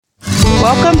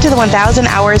Welcome to the 1000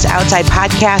 Hours Outside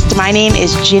podcast. My name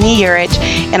is Ginny Urich,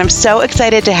 and I'm so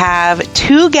excited to have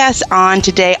two guests on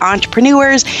today,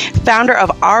 entrepreneurs, founder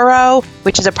of Aro,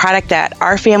 which is a product that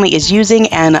our family is using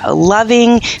and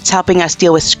loving. It's helping us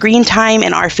deal with screen time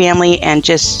in our family and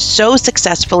just so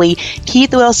successfully.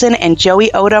 Heath Wilson and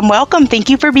Joey Odom, welcome. Thank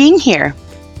you for being here.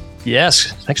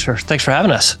 Yes, thanks for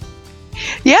having us.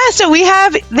 Yeah, so we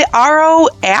have the Aro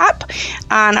app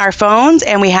on our phones,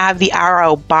 and we have the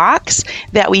Aro box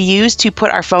that we use to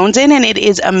put our phones in, and it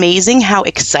is amazing how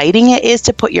exciting it is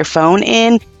to put your phone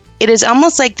in. It is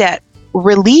almost like that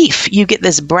relief. You get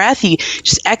this breath, you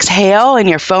just exhale, and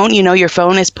your phone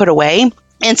is put away.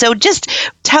 And so just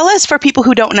tell us, for people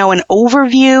who don't know, an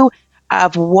overview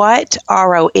of what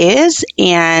Aro is,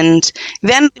 and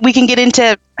then we can get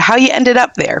into how you ended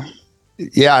up there.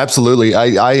 Yeah, absolutely.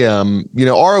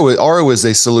 Aro is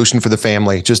a solution for the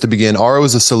family. Just to begin, Aro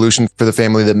is a solution for the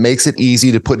family that makes it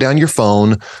easy to put down your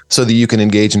phone so that you can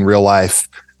engage in real life,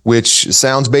 which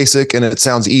sounds basic and it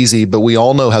sounds easy, but we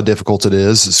all know how difficult it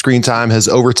is. Screen time has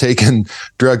overtaken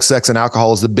drugs, sex, and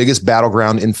alcohol as the biggest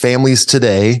battleground in families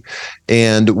today.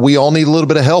 And we all need a little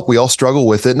bit of help. We all struggle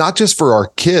with it, not just for our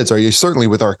kids, certainly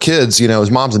with our kids,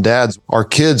 as moms and dads, our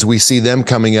kids, we see them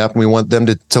coming up and we want them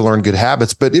to learn good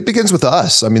habits, but it begins with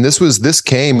us. I mean, this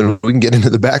came, and we can get into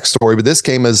the backstory, but this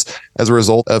came as a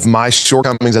result of my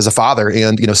shortcomings as a father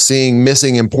and, seeing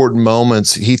missing important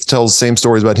moments. Heath tells the same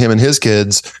stories about him and his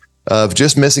kids of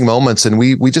just missing moments. And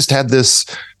we just had this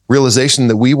realization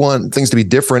that we want things to be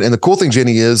different. And the cool thing,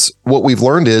 Jenny, is what we've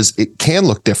learned is it can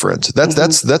look different.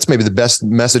 That's maybe the best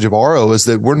message of Aro, is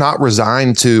that we're not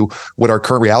resigned to what our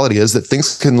current reality is, that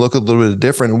things can look a little bit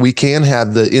different. And we can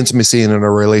have the intimacy in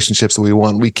our relationships that we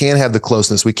want. We can have the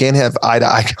closeness. We can have eye to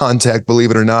eye contact,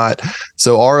 believe it or not.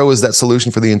 So Aro is that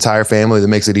solution for the entire family that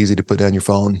makes it easy to put down your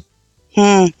phone.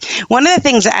 One of the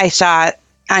things that I saw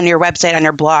on your website, on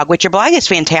your blog, which your blog is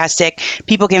fantastic.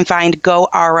 People can find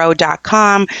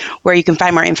goaro.com, where you can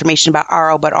find more information about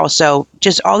Aro, but also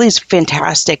just all these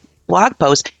fantastic blog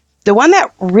posts. The one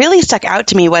that really stuck out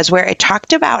to me was where it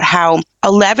talked about how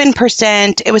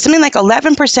 11%, it was something like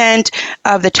 11%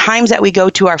 of the times that we go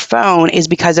to our phone is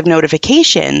because of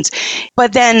notifications.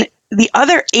 But then the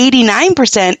other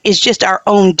 89% is just our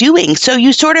own doing. So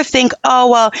you sort of think, oh,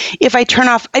 well, if I turn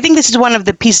off, I think this is one of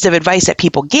the pieces of advice that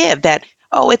people give, that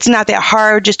it's not that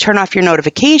hard, just turn off your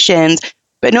notifications.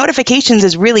 But notifications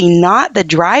is really not the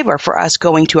driver for us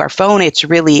going to our phone. It's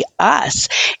really us.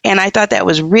 And I thought that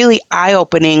was really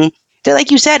eye-opening. That,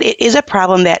 like you said, it is a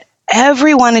problem that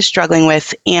everyone is struggling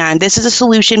with. And this is a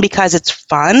solution because it's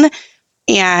fun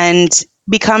and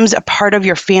becomes a part of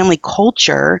your family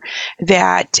culture,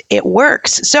 that it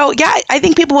works. So yeah, I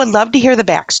think people would love to hear the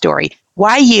backstory.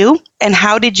 Why you, and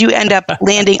how did you end up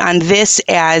landing on this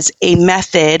as a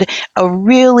method, a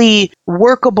really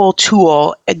workable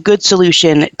tool, a good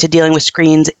solution to dealing with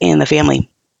screens in the family?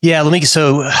 Yeah,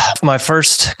 so my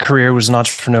first career was an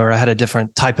entrepreneur. I had a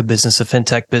different type of business, a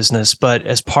fintech business. But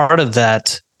as part of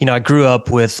that, I grew up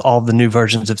with all the new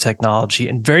versions of technology,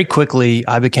 and very quickly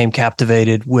I became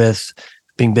captivated with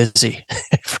being busy,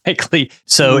 frankly.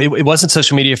 So it wasn't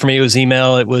social media for me. It was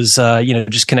email. It was,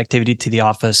 just connectivity to the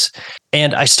office.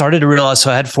 And I started to realize,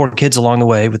 so I had 4 kids along the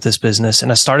way with this business.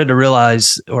 And I started to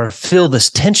realize or feel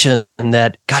this tension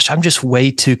that, gosh, I'm just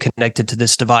way too connected to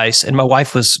this device. And my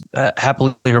wife was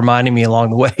happily reminding me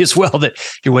along the way as well that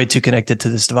you're way too connected to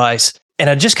this device. And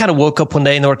I just kind of woke up one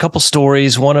day and there were a couple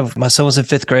stories. One of my son was in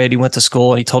 5th grade. He went to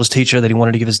school and he told his teacher that he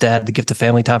wanted to give his dad the gift of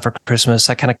family time for Christmas.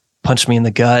 That kind of punched me in the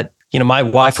gut. My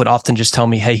wife would often just tell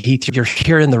me, hey, Heath, you're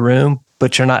here in the room,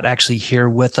 but you're not actually here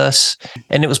with us.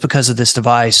 And it was because of this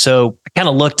device. So I kind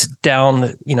of looked down,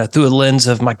 through a lens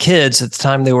of my kids. At the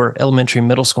time, they were elementary,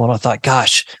 middle school. And I thought,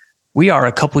 gosh, we are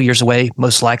a couple years away,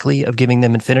 most likely, of giving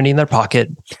them infinity in their pocket.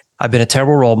 I've been a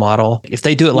terrible role model. If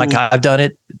they do it like I've done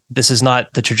it, this is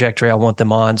not the trajectory I want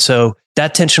them on. So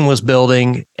that tension was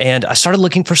building, and I started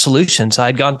looking for solutions. I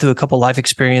had gone through a couple life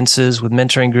experiences with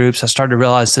mentoring groups. I started to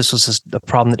realize this was a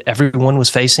problem that everyone was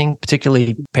facing,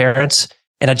 particularly parents.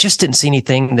 And I just didn't see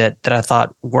anything that I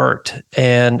thought worked.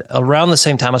 And around the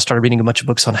same time, I started reading a bunch of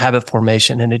books on habit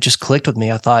formation, and it just clicked with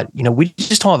me. I thought, we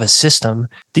just don't have a system.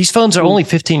 These phones are only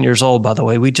 15 years old, by the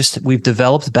way. We've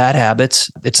developed bad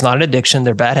habits. It's not an addiction.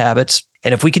 They're bad habits.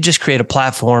 And if we could just create a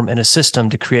platform and a system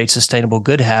to create sustainable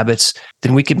good habits,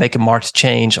 then we could make a marked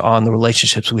change on the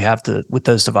relationships we have with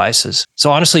those devices.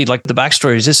 So honestly, like the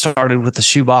backstory is, this started with the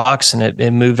shoebox and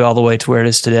it moved all the way to where it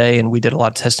is today. And we did a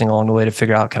lot of testing along the way to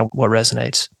figure out kind of what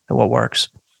resonates and what works.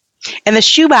 And the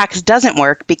shoebox doesn't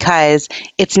work because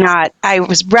it's not, I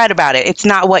was read about it, it's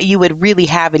not what you would really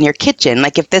have in your kitchen.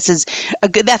 Like if this is a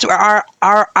good, that's where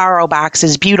our RO box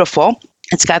is beautiful.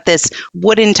 It's got this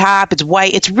wooden top, it's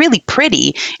white, it's really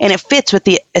pretty, and it fits with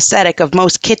the aesthetic of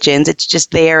most kitchens. It's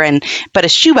just there, but a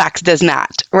shoebox does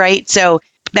not, right? So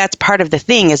that's part of the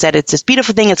thing, is that it's this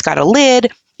beautiful thing. It's got a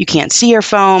lid. You can't see your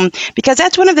phone, because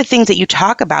that's one of the things that you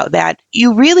talk about, that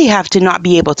you really have to not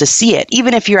be able to see it.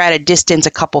 Even if you're at a distance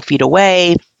a couple feet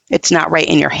away, it's not right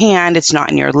in your hand, it's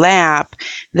not in your lap,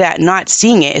 that not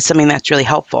seeing it is something that's really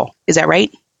helpful. Is that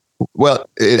right? Well,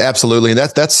 absolutely. And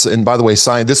and by the way,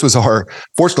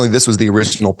 fortunately, this was the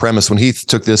original premise when Heath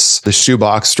took the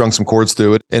shoebox, strung some cords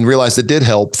through it, and realized it did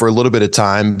help for a little bit of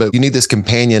time, but you need this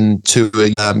companion to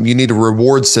it. You need a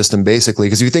reward system, basically,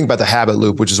 because if you think about the habit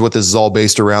loop, which is what this is all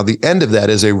based around, the end of that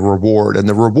is a reward. And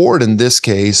the reward in this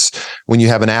case, when you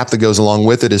have an app that goes along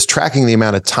with it, is tracking the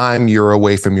amount of time you're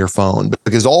away from your phone,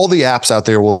 because all the apps out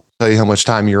there will tell you how much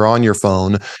time you're on your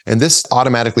phone. And this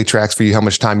automatically tracks for you how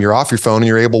much time you're off your phone. And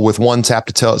you're able with one tap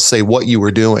to say what you were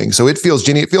doing. So it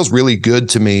feels really good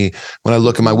to me when I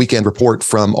look at my weekend report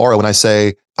from Oro and I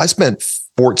say, I spent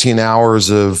 14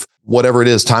 hours of whatever it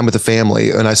is, time with the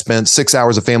family. And I spent 6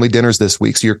 hours of family dinners this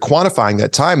week. So you're quantifying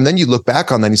that time. And then you look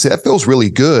back on that and you say, that feels really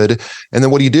good. And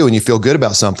then what do you do? And you feel good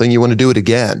about something, you want to do it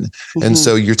again. Mm-hmm. And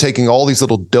so you're taking all these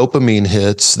little dopamine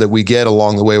hits that we get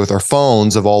along the way with our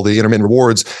phones of all the intermittent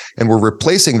rewards, and we're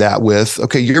replacing that with,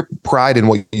 okay, your pride in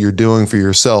what you're doing for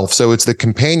yourself. So it's the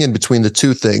companion between the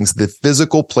two things, the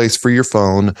physical place for your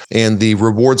phone and the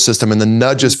reward system and the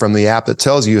nudges from the app that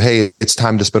tells you, hey, it's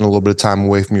time to spend a little bit of time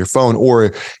away from your phone.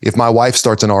 Or if my wife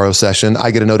starts an RO session,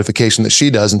 I get a notification that she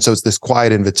does. And so it's this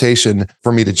quiet invitation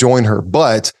for me to join her.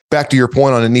 But back to your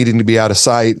point on it needing to be out of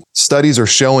sight, studies are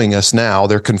showing us now,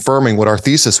 they're confirming what our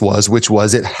thesis was, which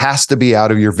was it has to be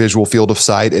out of your visual field of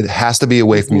sight. It has to be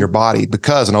away from your body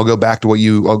because, and I'll go back to what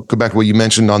you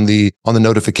mentioned on the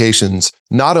notifications.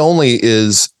 Not only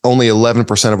is only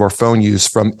 11% of our phone use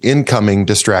from incoming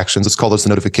distractions, let's call those the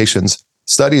notifications,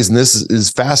 studies, and this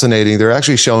is fascinating, they're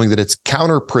actually showing that it's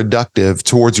counterproductive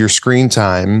towards your screen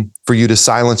time for you to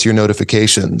silence your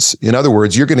notifications. In other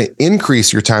words, you're going to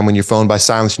increase your time on your phone by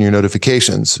silencing your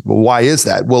notifications. Well, why is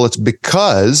that? Well, it's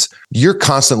because you're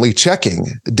constantly checking.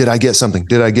 Did I get something?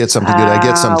 Did I get something? Did I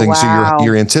get something? Wow. So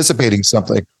you're anticipating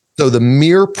something. So the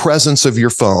mere presence of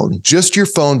your phone, just your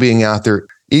phone being out there,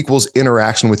 equals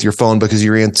interaction with your phone because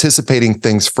you're anticipating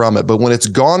things from it. But when it's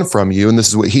gone from you, and this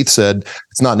is what Heath said,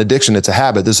 it's not an addiction, it's a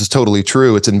habit. This is totally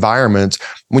true. It's environment.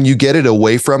 When you get it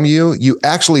away from you, you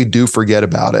actually do forget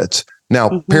about it.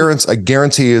 Now, parents, I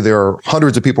guarantee you there are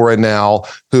hundreds of people right now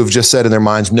who have just said in their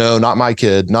minds, no, not my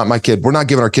kid, not my kid. We're not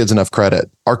giving our kids enough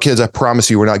credit. Our kids, I promise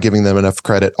you, we're not giving them enough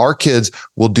credit. Our kids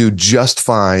will do just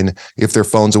fine if their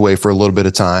phone's away for a little bit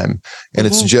of time. And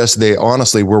it's just,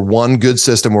 we're one good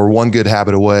system, we're one good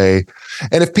habit away.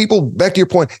 And if people, back to your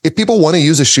point, if people want to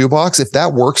use a shoebox, if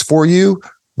that works for you,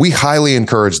 we highly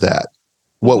encourage that.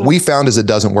 What we found is it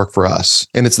doesn't work for us.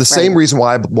 And it's the same reason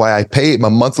why I pay my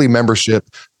monthly membership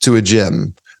to a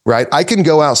gym, right? I can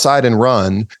go outside and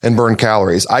run and burn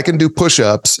calories. I can do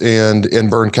push-ups and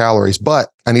burn calories,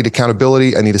 but I need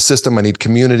accountability. I need a system. I need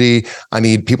community. I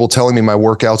need people telling me my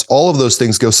workouts. All of those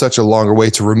things go such a longer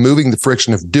way to removing the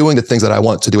friction of doing the things that I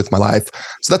want to do with my life.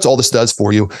 So that's all this does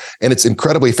for you. And it's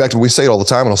incredibly effective. We say it all the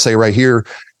time, and I'll say it right here.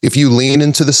 If you lean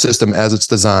into the system as it's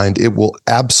designed, it will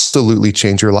absolutely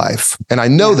change your life. And I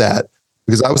know that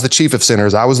because I was the chief of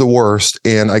sinners. I was the worst.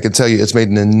 And I can tell you it's made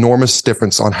an enormous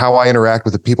difference on how I interact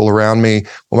with the people around me,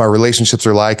 what my relationships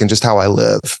are like, and just how I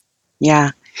live.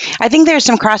 Yeah. I think there's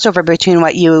some crossover between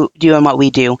what you do and what we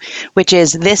do, which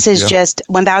is this is just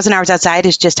 1,000 hours outside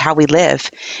is just how we live.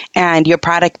 And your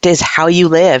product is how you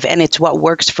live. And it's what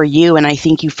works for you. And I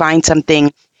think you find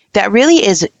something that really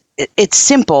is, it's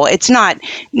simple. It's not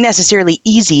necessarily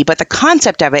easy, but the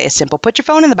concept of it is simple. Put your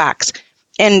phone in the box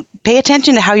and pay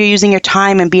attention to how you're using your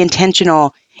time and be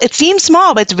intentional. It seems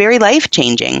small, but it's very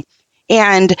life-changing.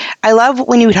 And I love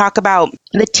when you talk about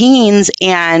the teens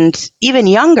and even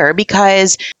younger,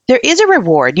 because there is a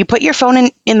reward. You put your phone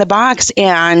in the box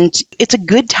and it's a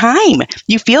good time.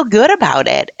 You feel good about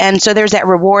it. And so there's that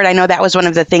reward. I know that was one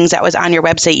of the things that was on your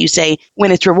website. You say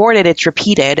when it's rewarded, it's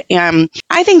repeated. And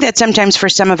I think that sometimes for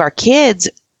some of our kids,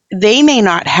 they may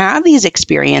not have these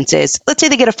experiences. Let's say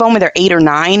they get a phone when they're 8 or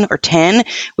 9 or 10,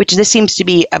 which this seems to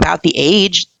be about the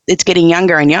age. It's getting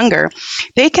younger and younger.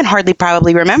 They can hardly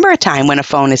probably remember a time when a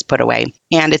phone is put away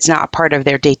and it's not part of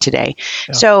their day to day.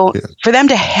 So for them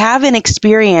to have an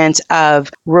experience of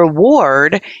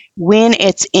reward when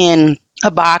it's in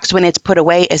a box, when it's put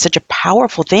away, is such a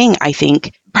powerful thing, I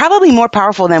think, probably more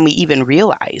powerful than we even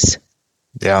realize.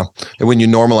 Yeah. And when you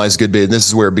normalize good behavior, this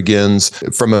is where it begins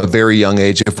from a very young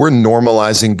age. If we're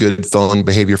normalizing good phone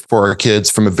behavior for our kids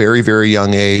from a very, very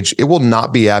young age, it will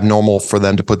not be abnormal for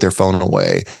them to put their phone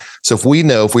away. So if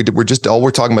we're just, all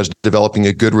we're talking about is developing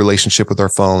a good relationship with our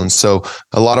phones. So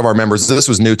a lot of our members, this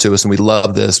was new to us and we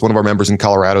love this. One of our members in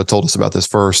Colorado told us about this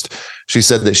first. She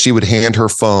said that she would hand her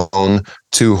phone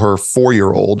to her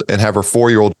 4-year-old and have her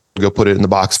 4-year-old go put it in the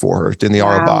box for her, in the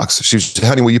RO box. She was,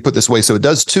 honey, will you put this away? So it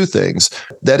does two things.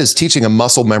 That is teaching a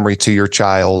muscle memory to your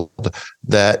child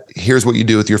that here's what you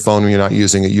do with your phone when you're not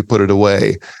using it. You put it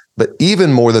away. But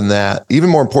even more than that, even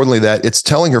more importantly, that it's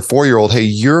telling her 4-year-old, hey,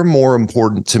 you're more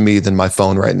important to me than my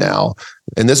phone right now.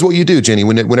 And this is what you do, Jenny.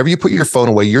 Whenever you put your phone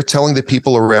away, you're telling the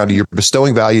people around you, you're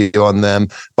bestowing value on them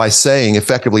by saying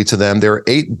effectively to them, there are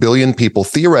 8 billion people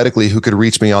theoretically who could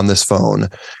reach me on this phone.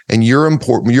 And you're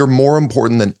important. You're more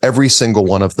important than every single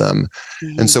one of them.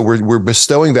 Mm-hmm. And so we're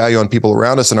bestowing value on people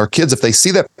around us, and our kids, if they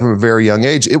see that from a very young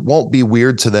age, it won't be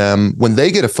weird to them when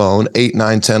they get a phone, 8,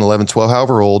 9, 10, 11, 12,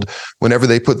 however old, whenever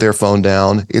they put their phone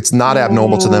down, it's not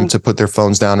abnormal to them to put their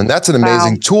phones down. And that's an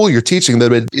amazing tool you're teaching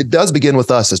them. It does begin with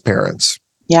us as parents.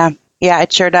 Yeah. Yeah,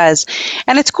 it sure does.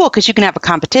 And it's cool because you can have a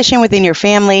competition within your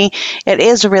family. It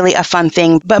is really a fun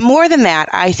thing. But more than that,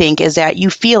 I think, is that you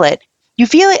feel it. You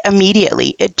feel it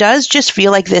immediately. It does just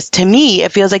feel like this. To me,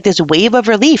 it feels like this wave of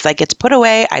relief. Like it's put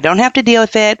away. I don't have to deal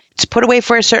with it. It's put away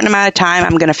for a certain amount of time.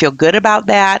 I'm going to feel good about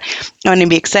that. I'm going to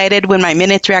be excited when my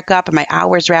minutes rack up and my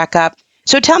hours rack up.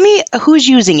 So tell me who's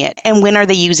using it and when are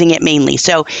they using it mainly?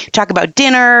 So talk about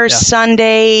dinners,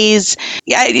 Sundays.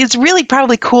 Yeah, it's really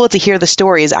probably cool to hear the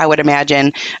stories, I would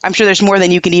imagine. I'm sure there's more than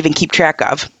you can even keep track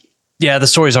of. Yeah, the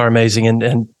stories are amazing.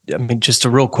 And I mean, just a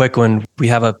real quick one. We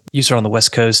have a user on the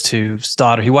West Coast whose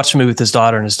daughter, he watched a movie with his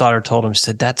daughter, and his daughter told him, she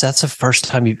said, that's the first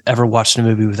time you've ever watched a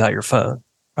movie without your phone.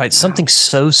 Right. Something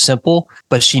so simple,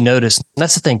 but she noticed. And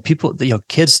that's the thing. People,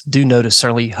 kids do notice,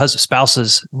 certainly husbands,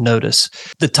 spouses notice.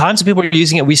 The times that people are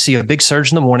using it, we see a big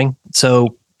surge in the morning.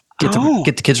 So get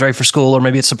the kids ready for school, or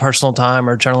maybe it's a personal time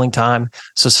or journaling time.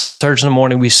 So surge in the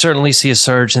morning, we certainly see a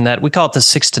surge in that. We call it the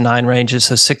 6 to 9 ranges.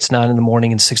 So 6 to 9 in the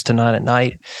morning and 6 to 9 at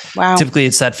night. Wow. Typically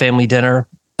it's that family dinner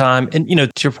time. And,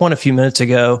 to your point a few minutes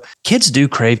ago, kids do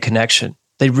crave connection.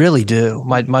 They really do.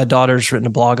 My daughter's written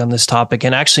a blog on this topic.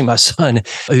 And actually my son,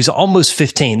 who's almost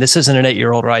 15, this isn't an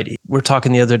 8-year-old, right? We're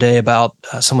talking the other day about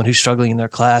someone who's struggling in their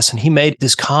class. And he made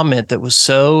this comment that was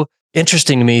so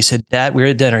interesting to me. He said, Dad, we were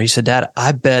at dinner. He said, Dad,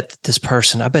 I bet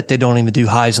they don't even do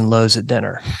highs and lows at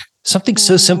dinner. Something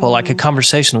so simple, like a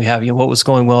conversation we have, what was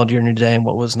going well during your day and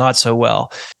what was not so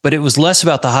well. But it was less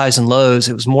about the highs and lows.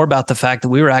 It was more about the fact that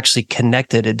we were actually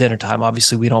connected at dinner time.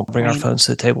 Obviously, we don't bring our phones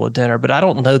to the table at dinner, but I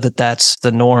don't know that that's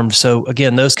the norm. So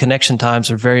again, those connection times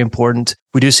are very important.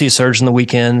 We do see a surge in the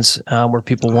weekends where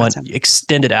people want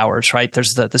extended hours, right?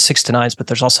 There's the 6 to 9s, but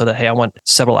there's also hey, I want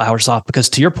several hours off. Because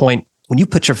to your point, when you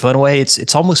put your phone away,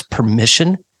 it's almost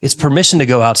permission. It's permission to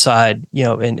go outside,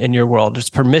 in your world.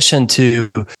 It's permission to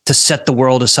set the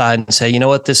world aside and say, you know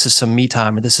what, this is some me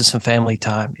time or this is some family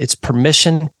time. It's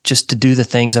permission just to do the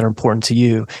things that are important to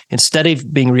you instead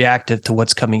of being reactive to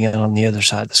what's coming in on the other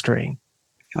side of the screen.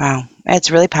 Wow,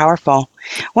 it's really powerful.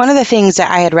 One of the things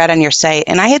that I had read on your site,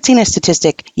 and I had seen a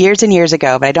statistic years and years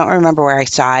ago, but I don't remember where I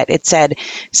saw it. It said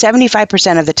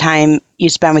 75% of the time you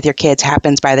spend with your kids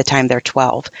happens by the time they're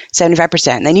 12, 75%.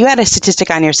 And then you had a statistic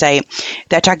on your site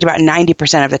that talked about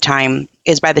 90% of the time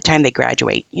is by the time they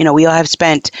graduate. We'll have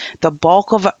spent the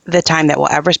bulk of the time that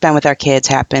we'll ever spend with our kids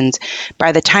happens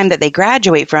by the time that they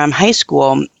graduate from high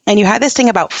school. And you had this thing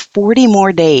about 40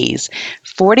 more days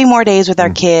with our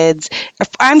kids.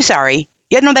 I'm sorry.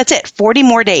 Yeah, no, that's it. 40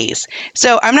 more days.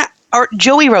 So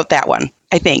Joey wrote that one,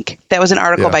 I think. That was an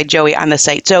article by Joey on the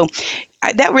site. So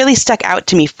that really stuck out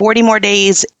to me. 40 more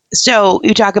days. So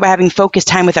you talk about having focused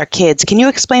time with our kids. Can you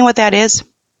explain what that is?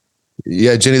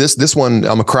 Yeah, Jenny, this one,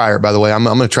 I'm a crier, by the way. I'm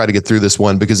going to try to get through this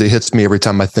one because it hits me every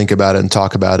time I think about it and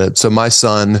talk about it. So my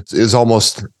son's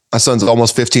almost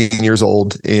 15 years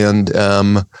old. And,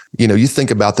 you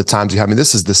think about the times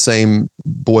this is the same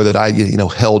boy that I,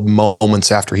 held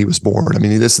moments after he was born. I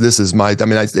mean, this is I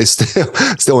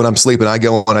still when I'm sleeping, I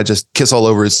go and I just kiss all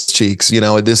over his cheeks.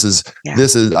 This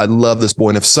is, I love this boy.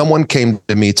 And if someone came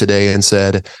to me today and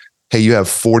said, hey, you have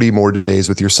 40 more days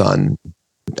with your son,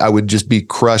 I would just be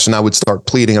crushed and I would start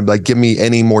pleading. I'd be like, give me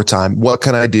any more time. What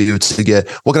can I do to get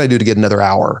another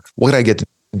hour? What can I get to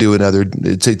do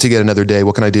to get another day?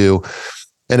 What can I do?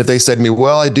 And if they said to me,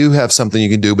 well, I do have something you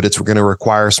can do, but it's going to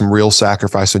require some real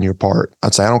sacrifice on your part,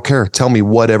 I'd say, I don't care. Tell me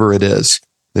whatever it is.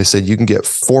 They said, you can get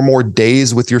 4 more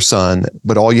days with your son,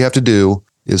 but all you have to do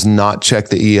is not check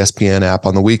the ESPN app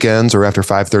on the weekends or after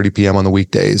 5:30 p.m. on the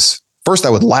weekdays. First, I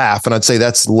would laugh and I'd say,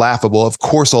 that's laughable. Of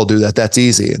course I'll do that. That's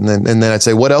easy. And then I'd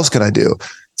say, what else can I do?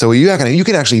 So you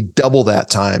can actually double that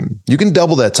time. You can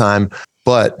double that time,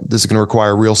 but this is going to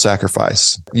require real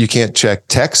sacrifice. You can't check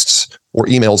texts or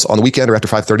emails on the weekend or after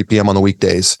 5:30 p.m. on the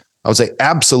weekdays. I would say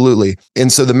absolutely.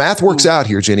 And so the math works out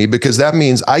here, Jenny, because that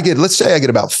means let's say I get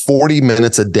about 40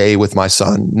 minutes a day with my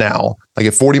son now. I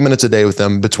get 40 minutes a day with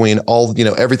them between all,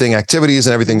 everything, activities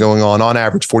and everything going on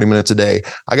average 40 minutes a day.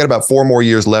 I got about 4 more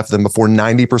years left than before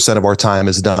 90% of our time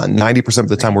is done. 90% of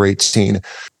the time we're 18.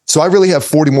 So I really have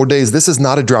 40 more days. This is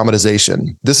not a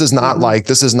dramatization. This is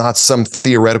not some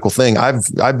theoretical thing.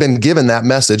 I've been given that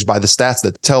message by the stats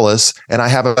that tell us, and I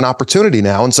have an opportunity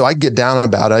now. And so I get down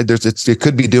about it. It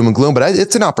could be doom and gloom, but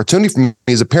it's an opportunity for me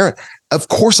as a parent. Of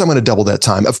course, I'm going to double that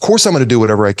time. Of course, I'm going to do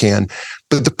whatever I can.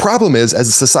 But the problem is, as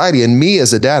a society and me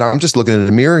as a dad, I'm just looking at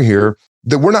a mirror here,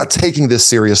 that we're not taking this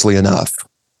seriously enough.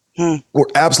 We're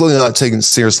absolutely not taking it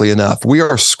seriously enough. We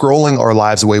are scrolling our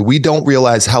lives away. We don't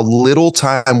realize how little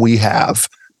time we have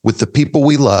with the people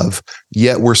we love,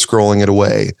 yet we're scrolling it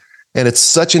away. And it's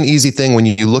such an easy thing when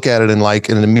you look at it in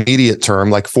an immediate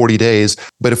term, like 40 days.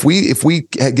 But if we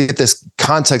get this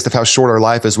context of how short our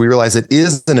life is, we realize it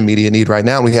is an immediate need right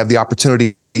now. And we have the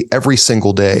opportunity every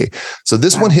single day. So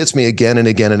this one hits me again and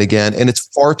again and again, and it's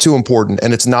far too important.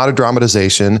 And it's not a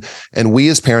dramatization. And we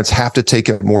as parents have to take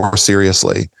it more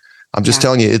seriously. I'm just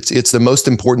telling you, it's the most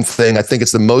important thing. I think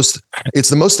it's the most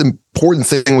important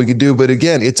thing we could do. But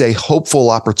again, it's a hopeful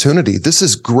opportunity. This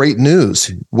is great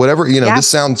news. Whatever, this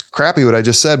sounds crappy what I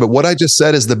just said, but what I just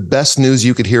said is the best news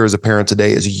you could hear as a parent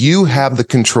today is you have the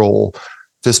control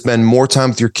to spend more time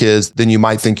with your kids than you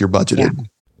might think you're budgeted. Yeah.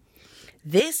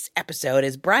 This episode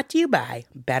is brought to you by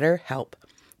BetterHelp.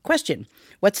 Question: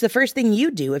 what's the first thing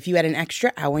you do if you had an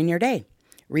extra hour in your day?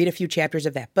 Read a few chapters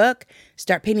of that book,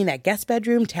 start painting that guest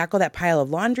bedroom, tackle that pile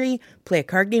of laundry, play a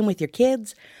card game with your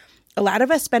kids. A lot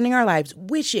of us spending our lives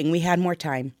wishing we had more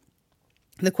time.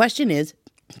 The question is,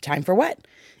 time for what?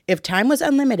 If time was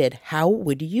unlimited, how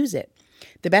would you use it?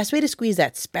 The best way to squeeze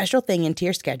that special thing into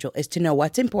your schedule is to know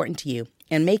what's important to you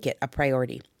and make it a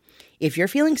priority. If you're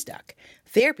feeling stuck,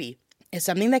 therapy is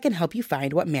something that can help you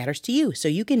find what matters to you so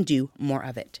you can do more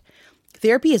of it.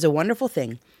 Therapy is a wonderful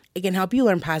thing. It can help you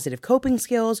learn positive coping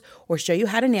skills or show you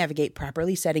how to navigate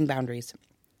properly setting boundaries.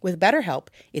 With BetterHelp,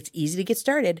 it's easy to get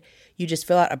started. You just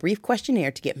fill out a brief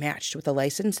questionnaire to get matched with a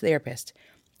licensed therapist.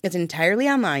 It's entirely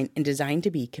online and designed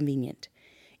to be convenient.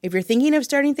 If you're thinking of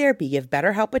starting therapy, give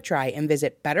BetterHelp a try and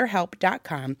visit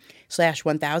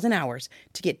betterhelp.com/1000hours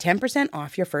to get 10%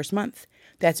 off your first month.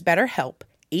 That's BetterHelp,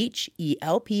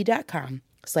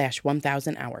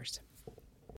 HELP.com/1000hours.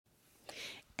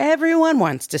 Everyone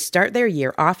wants to start their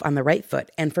year off on the right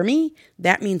foot, and for me,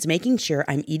 that means making sure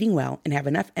I'm eating well and have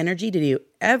enough energy to do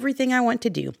everything I want to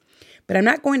do. But I'm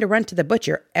not going to run to the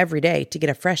butcher every day to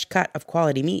get a fresh cut of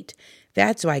quality meat.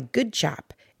 That's why Good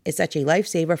Chop is such a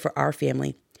lifesaver for our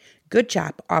family. Good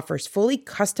Chop offers fully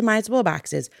customizable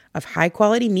boxes of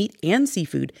high-quality meat and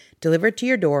seafood delivered to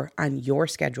your door on your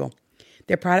schedule.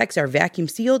 Their products are vacuum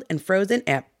sealed and frozen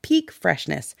at peak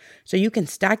freshness, so you can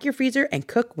stock your freezer and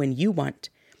cook when you want.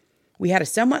 We had a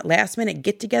somewhat last-minute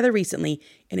get-together recently,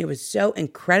 and it was so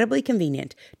incredibly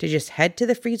convenient to just head to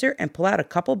the freezer and pull out a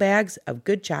couple bags of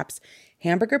Good Chop's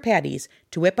hamburger patties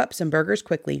to whip up some burgers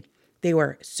quickly. They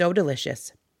were so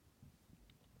delicious.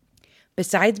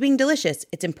 Besides being delicious,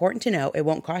 it's important to know it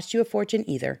won't cost you a fortune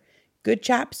either. Good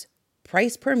Chop's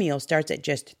price per meal starts at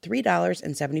just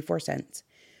 $3.74.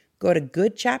 Go to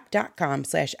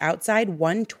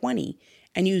goodchop.com/outside120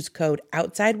 and use code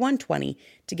outside120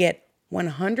 to get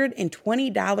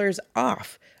 $120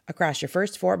 off across your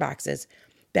first 4 boxes.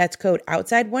 That's code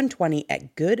outside120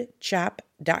 at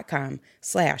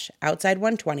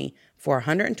goodchop.com/outside120 for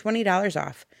 $120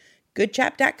 off.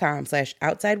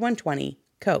 goodchop.com/outside120,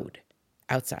 code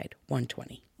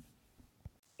outside120.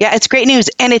 Yeah, it's great news,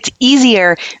 and it's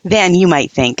easier than you might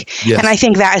think. Yes. And I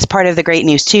think that is part of the great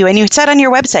news too. And you said on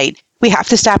your website, we have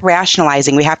to stop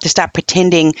rationalizing. We have to stop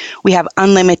pretending we have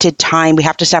unlimited time. We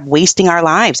have to stop wasting our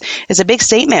lives. It's a big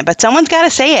statement, but someone's got to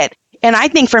say it. And I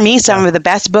think for me, some of the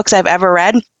best books I've ever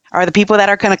read are the people that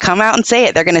are going to come out and say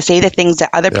it. They're going to say the things that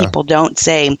other people don't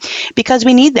say, because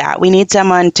we need that. We need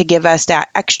someone to give us that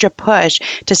extra push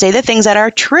to say the things that are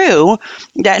true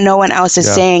that no one else is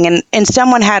saying. And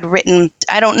someone had written,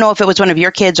 I don't know if it was one of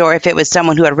your kids or if it was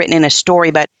someone who had written in a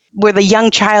story, but where the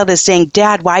young child is saying,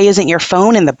 Dad, why isn't your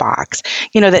phone in the box?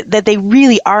 That they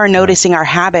really are noticing our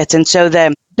habits. And so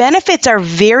the benefits are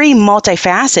very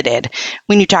multifaceted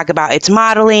when you talk about it's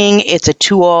modeling, it's a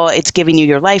tool, it's giving you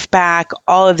your life back,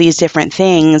 all of these different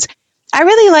things. I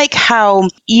really like how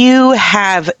you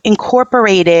have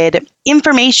incorporated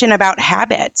information about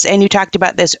habits. And you talked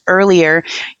about this earlier.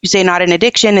 You say not an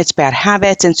addiction, it's bad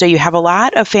habits. And so you have a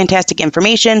lot of fantastic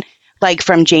information, like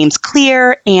from James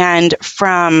Clear and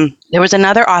there was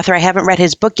another author. I haven't read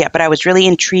his book yet, but I was really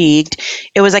intrigued.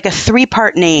 It was like a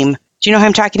 3-part name. Do you know who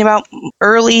I'm talking about?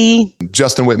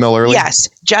 Justin Whitmell Early? Yes,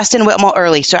 Justin Whitmell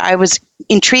Early. So I was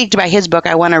intrigued by his book.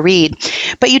 I want to read.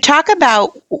 But you talk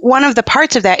about one of the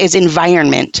parts of that is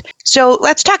environment. So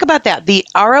let's talk about that. The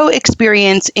RO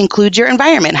experience includes your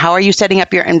environment. How are you setting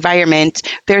up your environment?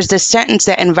 There's this sentence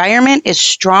that environment is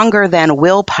stronger than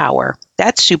willpower.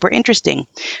 That's super interesting.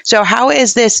 So how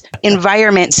is this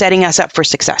environment setting us up for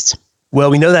success? Well,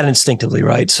 we know that instinctively,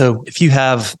 right? So if you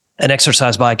have an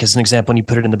exercise bike, as an example, and you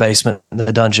put it in the basement, in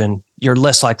the dungeon, you're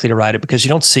less likely to ride it because you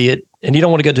don't see it and you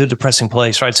don't want to go to a depressing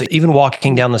place, right? So even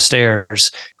walking down the stairs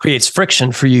creates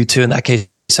friction for you to, in that case,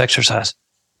 exercise.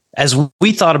 As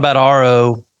we thought about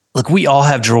RO, look, we all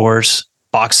have drawers,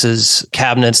 boxes,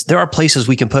 cabinets. There are places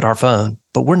we can put our phone,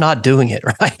 but we're not doing it,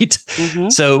 right? Mm-hmm.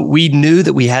 So we knew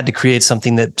that we had to create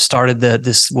something that started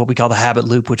this, what we call the habit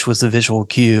loop, which was the visual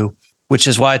cue, which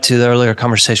is why, to the earlier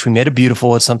conversation, we made it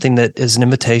beautiful. It's something that is an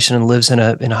invitation and lives in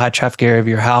a high traffic area of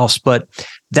your house, but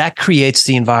that creates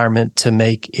the environment to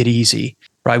make it easy,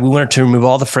 right? We wanted to remove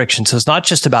all the friction. So it's not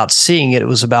just about seeing it. It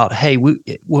was about, hey,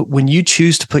 when you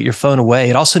choose to put your phone away,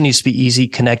 it also needs to be easy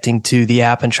connecting to the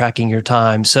app and tracking your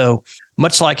time. So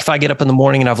much like if I get up in the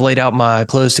morning and I've laid out my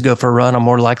clothes to go for a run, I'm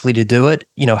more likely to do it.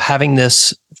 Having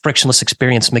this frictionless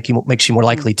experience makes you more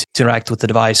likely to interact with the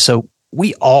device. So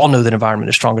we all know that environment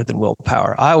is stronger than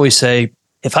willpower. I always say,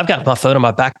 if I've got my phone in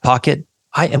my back pocket,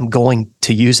 I am going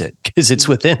to use it because it's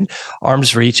within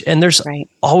arm's reach. And there's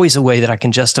always a way that I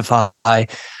can justify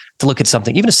to look at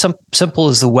something, even as simple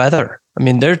as the weather. I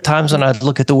mean, there are times when I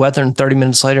look at the weather and 30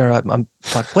 minutes later, I'm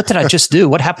like, what did I just do?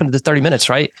 What happened to the 30 minutes,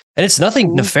 right? And it's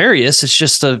nothing nefarious. It's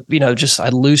just I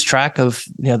lose track of,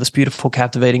 this beautiful,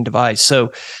 captivating device.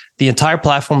 So the entire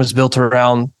platform is built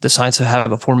around the science of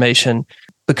habit formation,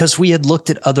 because we had looked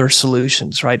at other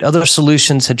solutions, right? Other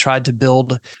solutions had tried to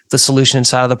build the solution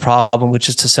inside of the problem, which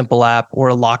is a simple app or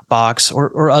a lockbox,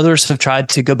 or others have tried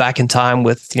to go back in time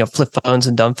with, flip phones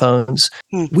and dumb phones.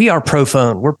 We are pro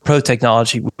phone. We're pro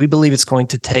technology. We believe it's going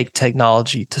to take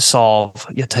technology to solve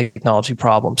a technology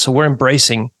problem. So we're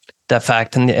embracing that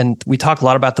fact. And we talk a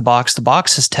lot about the box. The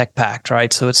box is tech packed,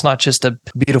 right? So it's not just a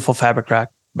beautiful fabric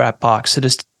wrap box. It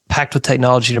is packed with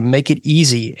technology to make it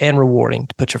easy and rewarding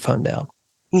to put your phone down.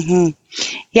 Mm-hmm.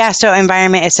 Yeah, so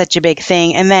environment is such a big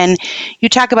thing. And then you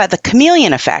talk about the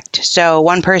chameleon effect. So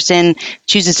one person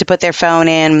chooses to put their phone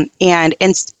in, and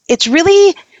it's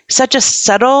really such a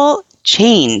subtle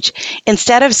change.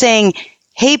 Instead of saying,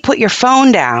 hey, put your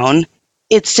phone down,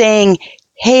 it's saying,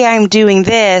 hey, I'm doing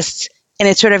this, and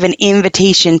it's sort of an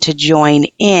invitation to join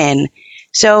in.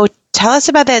 So tell us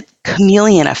about that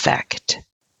chameleon effect.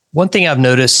 One thing I've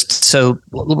noticed, so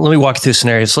let me walk you through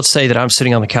scenarios. Let's say that I'm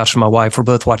sitting on the couch with my wife. We're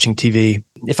both watching TV.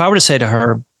 If I were to say to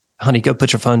her, honey, go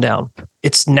put your phone down,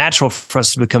 it's natural for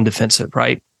us to become defensive,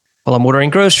 right? Well, I'm ordering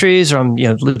groceries or I'm,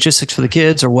 logistics for the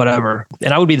kids or whatever.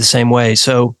 And I would be the same way.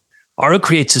 So RO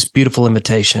creates this beautiful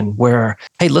invitation where,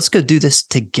 hey, let's go do this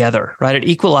together, right? It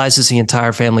equalizes the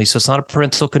entire family. So it's not a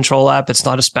parental control app. It's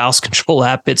not a spouse control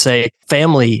app. It's a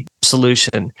family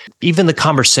solution. Even the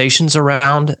conversations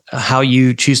around how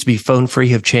you choose to be phone free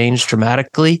have changed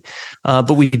dramatically.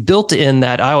 But we built in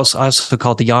that, I also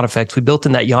call it the yawn effect. We built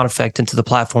in that yawn effect into the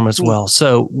platform as well.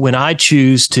 So when I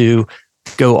choose to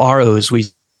go RO, as we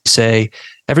say,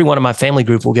 every one of my family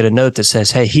group will get a note that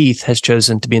says, hey, Heath has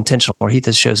chosen to be intentional, or Heath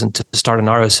has chosen to start an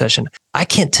RO session. I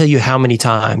can't tell you how many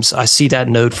times I see that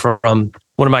note from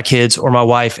one of my kids or my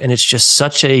wife, and it's just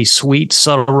such a sweet,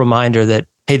 subtle reminder that,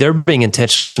 hey, they're being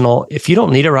intentional. If you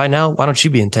don't need it right now, why don't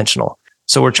you be intentional?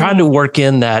 So we're trying to work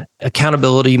in that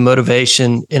accountability,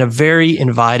 motivation in a very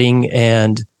inviting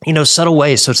and, subtle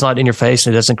way. So it's not in your face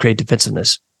and it doesn't create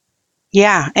defensiveness.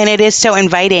 Yeah, and it is so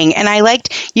inviting. And I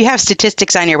liked, you have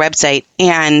statistics on your website,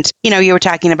 and, you were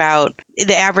talking about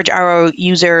the average RO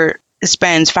user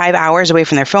spends 5 hours away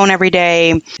from their phone every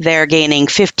day. They're gaining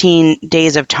 15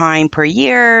 days of time per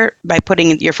year by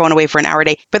putting your phone away for an hour a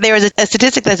day. But there was a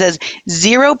statistic that says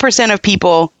 0% of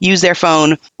people use their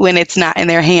phone when it's not in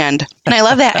their hand. And I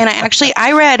love that. And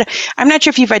I read, I'm not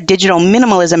sure if you've read Digital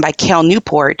Minimalism by Cal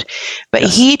Newport, but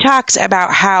he talks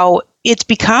about how it's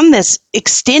become this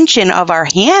extension of our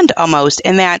hand almost,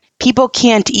 and that people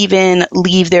can't even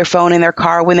leave their phone in their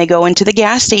car when they go into the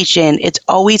gas station. It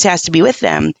always has to be with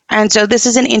them. And so this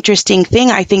is an interesting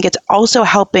thing. I think it's also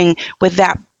helping with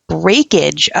that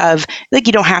breakage of, like,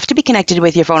 you don't have to be connected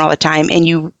with your phone all the time, and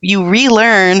you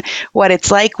relearn what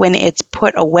it's like when it's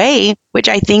put away, which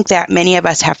I think that many of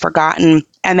us have forgotten,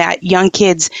 and that young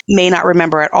kids may not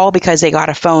remember at all because they got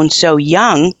a phone so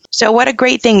young. So what a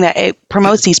great thing that it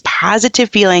promotes these positive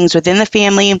feelings within the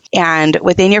family and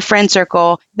within your friend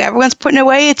circle that everyone's putting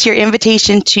away. It's your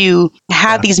invitation to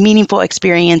have these meaningful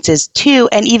experiences too.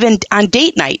 And even on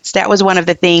date nights, that was one of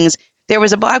the things. There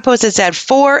was a blog post that said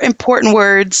 4 important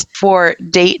words for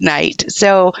date night.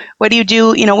 So what do you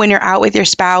do, when you're out with your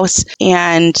spouse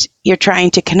and you're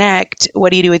trying to connect? What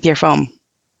do you do with your phone?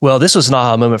 Well, this was an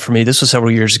aha moment for me. This was several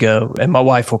years ago, and my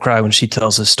wife will cry when she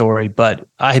tells this story, but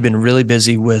I had been really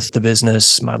busy with the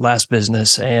business, my last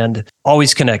business, and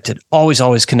always connected,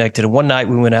 always connected. And one night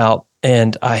we went out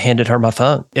and I handed her my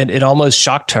phone, and it almost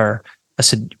shocked her. I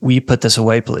said, "Will you put this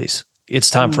away, please?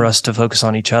 It's time for us to focus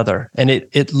on each other." And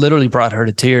it literally brought her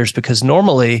to tears, because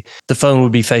normally the phone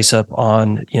would be face up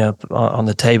on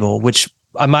the table, which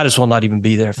I might as well not even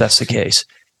be there if that's the case.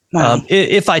 Wow.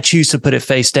 If I choose to put it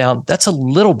face down, that's a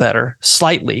little better,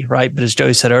 slightly, right? But as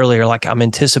Joey said earlier, like, I'm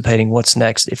anticipating what's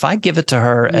next. If I give it to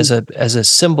her as a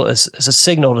symbol, as a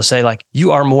signal to say, like,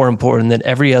 you are more important than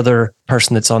every other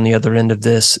person that's on the other end of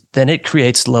this, then it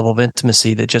creates a level of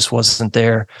intimacy that just wasn't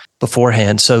there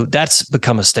beforehand. So that's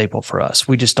become a staple for us.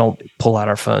 We just don't pull out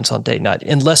our phones on date night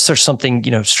unless there's something,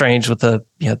 strange with a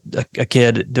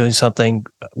kid doing something.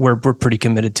 We're pretty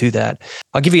committed to that.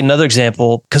 I'll give you another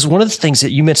example, because one of the things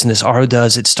that you mentioned this RO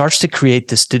does, it starts to create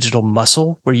this digital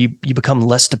muscle where you become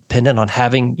less dependent on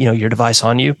having, your device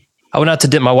on you. I went out to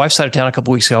dinner. My wife's out of town a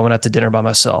couple of weeks ago. I went out to dinner by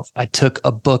myself. I took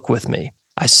a book with me.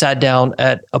 I sat down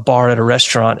at a bar at a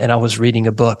restaurant and I was reading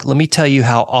a book. Let me tell you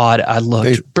how odd I looked.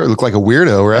 You look like a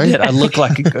weirdo, right? I looked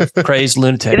like a crazed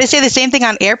lunatic. They say the same thing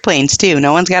on airplanes too.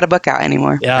 No one's got a book out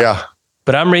anymore. Yeah.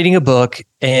 But I'm reading a book,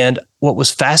 and what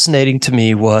was fascinating to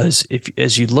me was,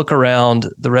 as you look around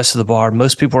the rest of the bar,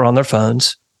 most people are on their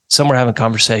phones. Some were having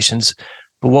conversations.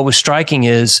 But what was striking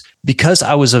is, because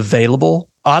I was available,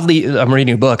 oddly, I'm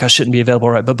reading a book, I shouldn't be available,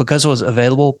 right? But because I was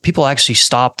available, people actually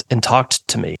stopped and talked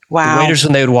to me. Wow. The waiters,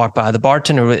 when they would walk by, the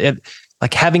bartender,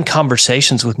 like, having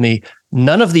conversations with me.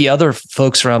 None of the other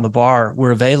folks around the bar were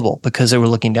available because they were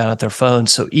looking down at their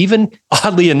phones. So even,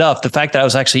 oddly enough, the fact that I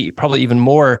was actually probably even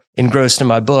more engrossed in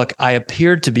my book, I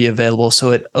appeared to be available. So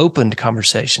it opened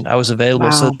conversation. I was available.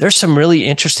 Wow. So there's some really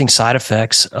interesting side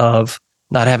effects of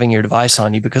not having your device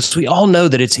on you, because we all know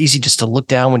that it's easy just to look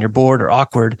down when you're bored or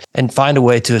awkward and find a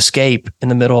way to escape in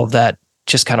the middle of that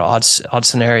just kind of odd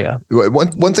scenario.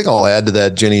 One thing I'll add to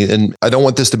that, Jenny, and I don't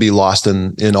want this to be lost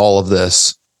in all of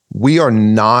this. We are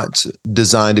not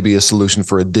designed to be a solution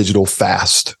for a digital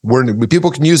fast. People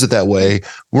can use it that way.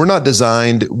 We're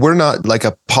not like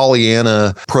a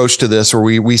Pollyanna approach to this, where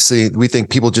we think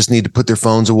people just need to put their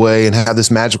phones away and have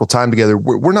this magical time together.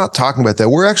 We're not talking about that.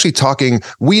 We're actually talking,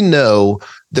 we know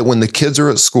that when the kids are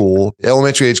at school,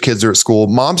 elementary age kids are at school,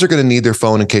 moms are going to need their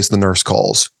phone in case the nurse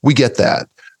calls. We get that.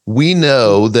 We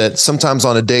know that sometimes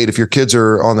on a date, if your kids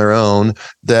are on their own,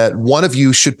 that one of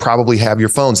you should probably have your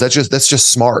phones. That's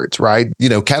just smart, right?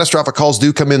 Catastrophic calls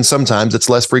do come in sometimes. It's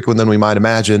less frequent than we might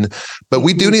imagine, but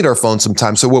we do need our phones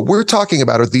sometimes. So what we're talking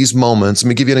about are these moments. Let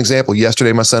me give you an example.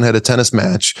 Yesterday, my son had a tennis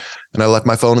match, and I left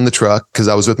my phone in the truck because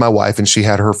I was with my wife, and she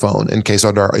had her phone in case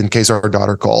our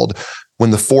daughter called. When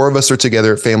the 4 of us are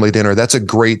together at family dinner, that's a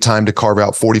great time to carve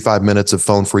out 45 minutes of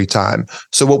phone-free time.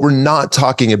 So what we're not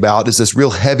talking about is this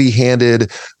real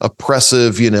heavy-handed,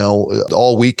 oppressive,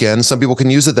 all weekend. Some people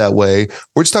can use it that way.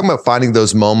 We're just talking about finding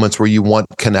those moments where you want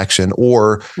connection.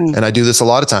 And I do this a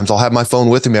lot of times. I'll have my phone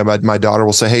with me. My daughter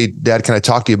will say, "Hey, Dad, can I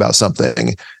talk to you about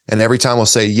something?" And every time I'll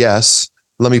say, "Yes.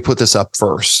 Let me put this up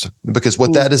first," because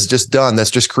what that has just done, that's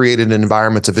just created an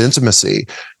environment of intimacy.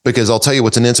 Because I'll tell you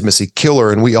what's an intimacy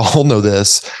killer, and we all know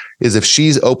this, is if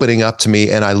she's opening up to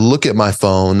me and I look at my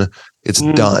phone, it's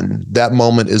done. That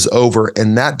moment is over.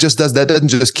 And that doesn't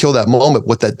just kill that moment.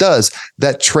 What that does,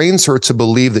 that trains her to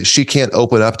believe that she can't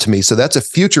open up to me. So that's a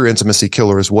future intimacy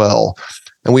killer as well.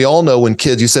 And we all know when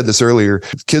kids, you said this earlier,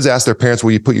 kids ask their parents,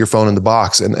 "Will you put your phone in the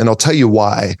box?" And I'll tell you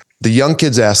why. The young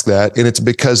kids ask that, and it's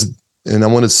because, and I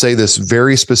want to say this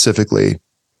very specifically,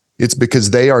 it's because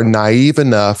they are naive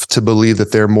enough to believe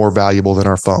that they're more valuable than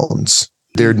our phones.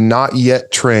 They're not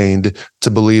yet trained to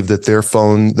believe that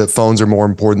phones are more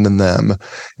important than them.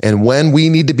 And when we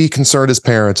need to be concerned as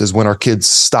parents is when our kids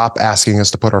stop asking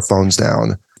us to put our phones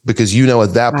down, because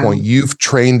at that point, you've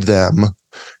trained them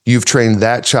You've trained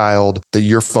that child that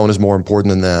your phone is more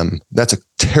important than them. That's a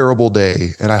terrible day.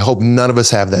 And I hope none of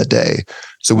us have that day.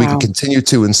 So we can continue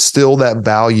to instill that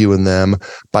value in them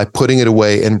by putting it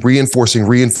away and reinforcing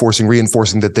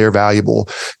that they're valuable.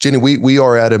 Jenny, we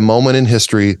are at a moment in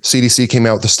history. CDC came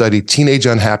out with a study. Teenage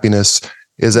unhappiness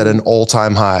is at an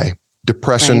all-time high.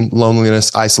 Depression,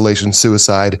 loneliness, isolation,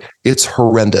 suicide. It's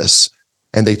horrendous.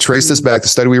 And they trace this back. The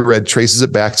study we read traces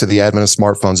it back to the advent of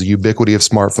smartphones, the ubiquity of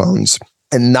smartphones.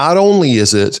 And not only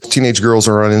is it teenage girls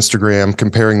are on Instagram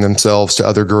comparing themselves to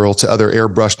other girls, to other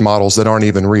airbrushed models that aren't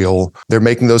even real. They're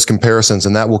making those comparisons,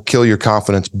 and that will kill your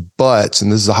confidence. But,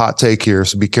 and this is a hot take here,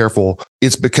 so be careful.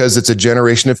 It's because it's a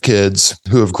generation of kids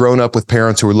who have grown up with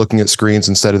parents who are looking at screens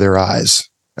instead of their eyes.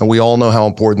 And we all know how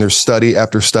important. There's study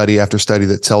after study after study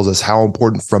that tells us how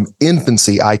important from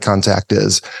infancy eye contact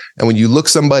is. And when you look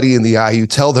somebody in the eye, you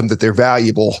tell them that they're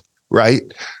valuable, right?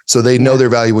 So they know they're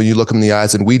valuable when you look them in the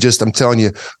eyes. And I'm telling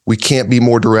you, we can't be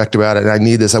more direct about it. And I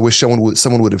need this. I wish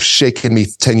someone would have shaken me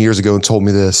 10 years ago and told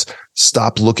me this.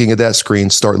 Stop looking at that screen.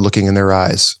 Start looking in their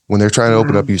eyes. When they're trying to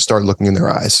open up, you start looking in their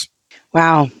eyes.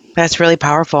 Wow. That's really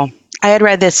powerful. I had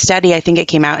read this study, I think it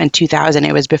came out in 2000.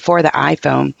 It was before the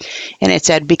iPhone. And it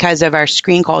said because of our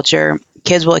screen culture,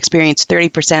 kids will experience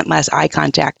 30% less eye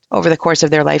contact over the course of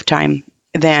their lifetime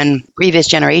than previous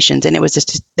generations. And it was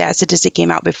that statistic came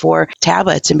out before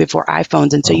tablets and before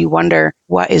iPhones. And so you wonder,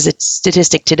 what is the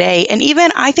statistic today? And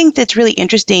even I think that's really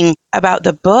interesting about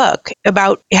the book,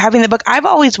 about having the book. I've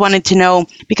always wanted to know,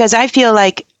 because I feel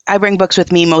like I bring books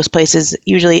with me most places,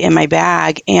 usually in my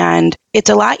bag. And it's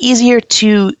a lot easier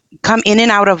to come in and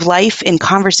out of life in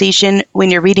conversation when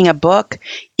you're reading a book,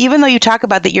 even though you talk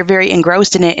about that you're very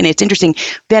engrossed in it and it's interesting,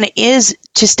 than it is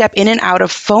to step in and out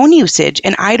of phone usage.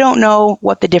 And I don't know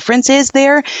what the difference is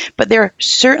there, but there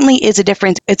certainly is a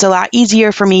difference. It's a lot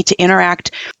easier for me to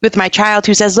interact with my child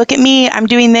who says, look at me, I'm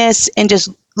doing this, and just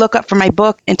look up from my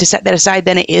book and to set that aside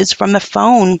than it is from the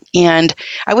phone. And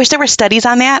I wish there were studies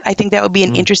on that. I think that would be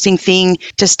an interesting thing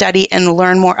to study and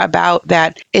learn more about,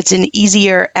 that it's an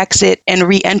easier exit and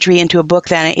re-entry into a book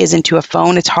than it is into a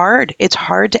phone. It's hard. It's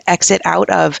hard to exit out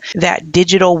of that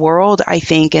digital world, I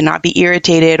think, and not be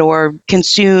irritated or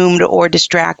consumed or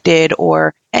distracted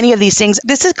or any of these things.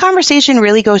 This conversation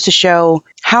really goes to show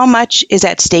how much is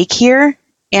at stake here,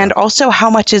 and also how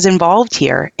much is involved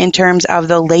here in terms of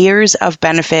the layers of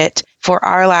benefit for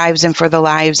our lives and for the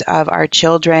lives of our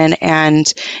children.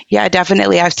 And yeah,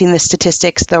 definitely I've seen the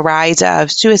statistics, the rise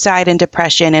of suicide and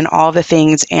depression and all the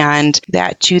things. And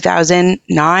that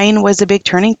 2009 was a big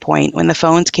turning point when the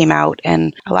phones came out.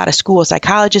 And a lot of school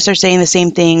psychologists are saying the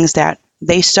same things, that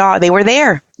they were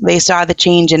there. They saw the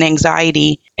change in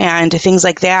anxiety and things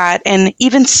like that. And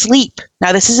even sleep.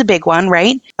 Now, this is a big one,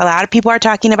 right? A lot of people are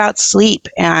talking about sleep,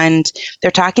 and they're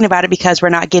talking about it because we're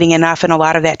not getting enough. And a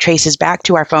lot of that traces back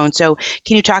to our phone. So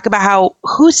can you talk about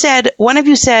one of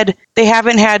you said they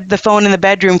haven't had the phone in the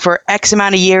bedroom for X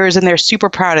amount of years and they're super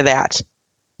proud of that?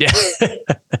 Yeah,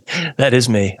 that is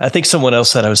me. I think someone else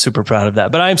said I was super proud of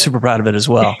that, but I am super proud of it as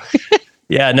well.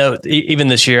 Yeah, no, even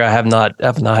this year, I have not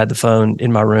had the phone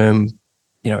in my room,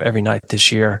 every night this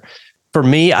year. For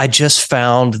me, I just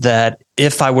found that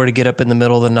if I were to get up in the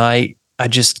middle of the night, I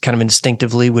just kind of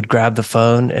instinctively would grab the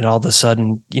phone, and all of a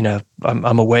sudden,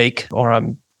 I'm awake, or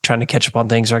I'm trying to catch up on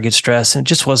things, or I get stressed, and it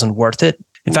just wasn't worth it.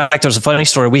 In fact, there's a funny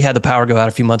story. We had the power go out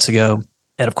a few months ago,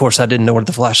 and of course, I didn't know where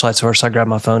the flashlights were, so I grabbed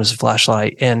my phone as a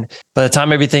flashlight. And by the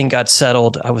time everything got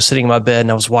settled, I was sitting in my bed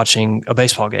and I was watching a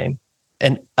baseball game.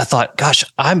 And I thought, gosh,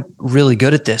 I'm really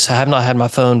good at this. I have not had my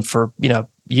phone for,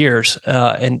 years.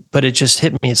 But it just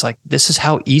hit me. It's like, this is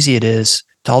how easy it is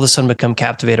to all of a sudden become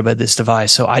captivated by this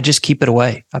device. So I just keep it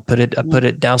away. I put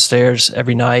it downstairs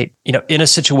every night, in a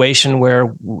situation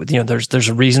where, there's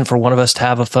a reason for one of us to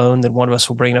have a phone, then one of us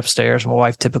will bring it upstairs, my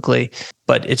wife typically,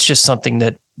 but it's just something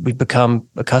that we've become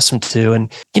accustomed to.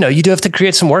 And, you do have to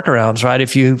create some workarounds,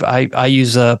 right? I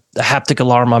use a haptic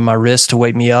alarm on my wrist to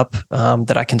wake me up,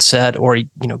 that I can set, or,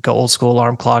 go old school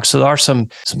alarm clock. So there are some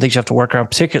things you have to work around,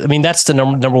 particularly. I mean, that's the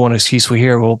number one excuse we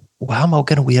hear. Well, how am I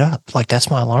going to wake up? Like, that's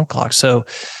my alarm clock. So,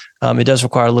 it does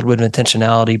require a little bit of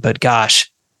intentionality, but gosh,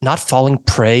 not falling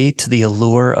prey to the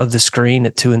allure of the screen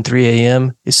at 2 and 3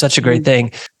 a.m. is such a great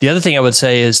thing. The other thing I would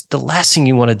say is the last thing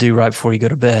you want to do right before you go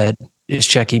to bed is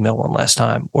check email one last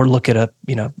time, or look at a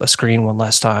screen one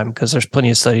last time, because there's plenty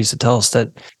of studies that tell us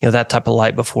that, that type of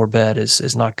light before bed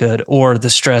is not good, or the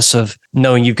stress of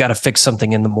knowing you've got to fix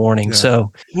something in the morning. Yeah.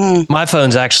 So my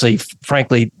phone's actually,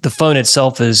 frankly, the phone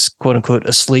itself is quote unquote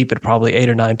asleep at probably 8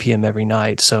 or 9 p.m. every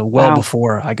night. So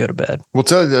before I go to bed. Well,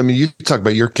 you talk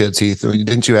about your kids, Heath.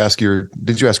 Didn't you ask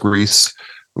Reese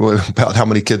What about how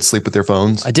many kids sleep with their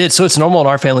phones? I did. So it's normal in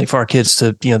our family for our kids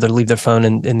to, they leave their phone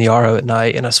in the RO at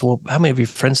night. And I said, well, how many of your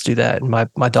friends do that? And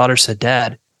my daughter said,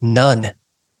 Dad, none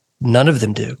of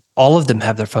them do. All of them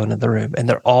have their phone in the room and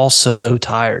they're all so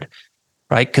tired,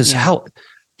 right? Because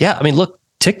I mean, look,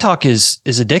 TikTok is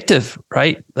addictive,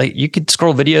 right? Like you could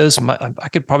scroll videos.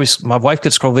 My wife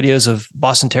could scroll videos of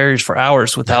Boston Terriers for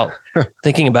hours without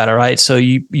thinking about it, right? So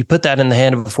you put that in the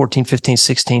hand of a 14, 15,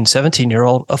 16,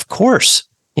 17-year-old, of course,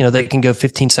 they can go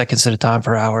 15 seconds at a time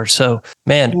for hours. So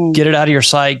man, get it out of your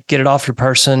sight, get it off your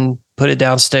person, put it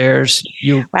downstairs.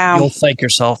 You'll thank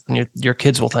yourself and your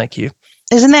kids will thank you.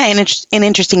 Isn't that an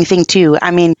interesting thing too? I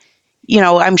mean,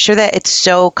 I'm sure that it's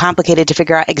so complicated to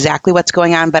figure out exactly what's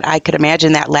going on, but I could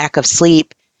imagine that lack of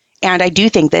sleep. And I do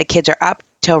think that kids are up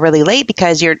till really late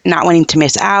because you're not wanting to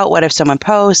miss out. What if someone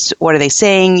posts? What are they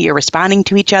saying? You're responding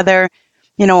to each other.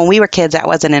 When we were kids, that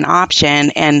wasn't an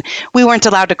option. And we weren't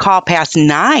allowed to call past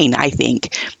 9, I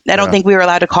think. I don't think we were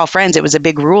allowed to call friends. It was a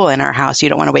big rule in our house. You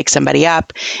don't want to wake somebody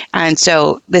up. And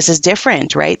so this is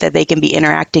different, right? That they can be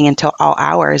interacting until all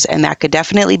hours. And that could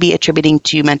definitely be attributing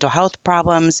to mental health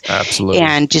problems. Absolutely.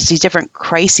 And just these different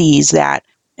crises that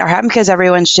are happening because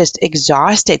everyone's just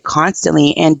exhausted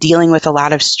constantly and dealing with a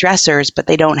lot of stressors, but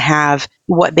they don't have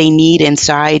what they need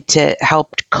inside to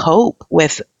help cope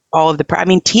with all of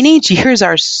teenage years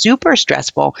are super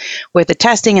stressful with the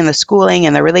testing and the schooling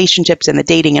and the relationships and the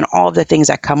dating and all of the things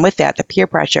that come with that, the peer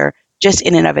pressure just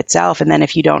in and of itself. And then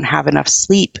if you don't have enough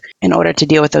sleep in order to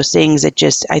deal with those things, it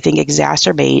just, I think,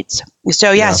 exacerbates.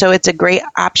 So so it's a great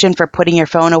option for putting your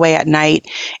phone away at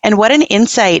night. And what an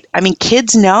insight.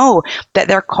 Kids know that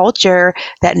their culture,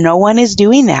 that no one is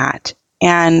doing that.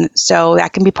 And so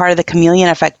that can be part of the chameleon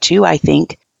effect too, I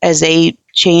think, as they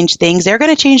change things. They're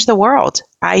going to change the world,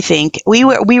 I think.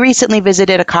 We recently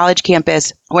visited a college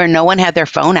campus where no one had their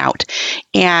phone out,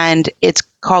 and it's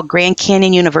called Grand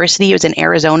Canyon University. It was in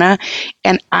Arizona,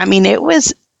 and it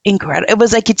was incredible. It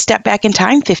was like you'd step back in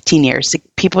time 15 years. Like,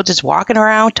 people just walking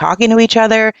around, talking to each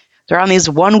other. They're on these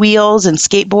one wheels and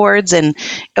skateboards, and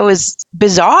it was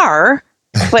bizarre.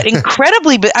 But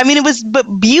incredibly, it was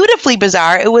beautifully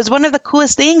bizarre. It was one of the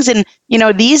coolest things. And,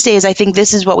 these days, I think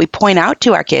this is what we point out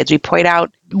to our kids. We point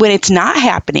out when it's not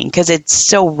happening because it's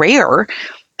so rare.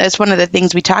 That's one of the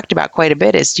things we talked about quite a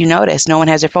bit is you notice no one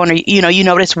has their phone, or, you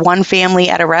notice one family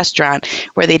at a restaurant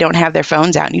where they don't have their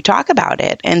phones out and you talk about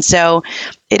it. And so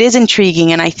it is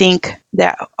intriguing. And I think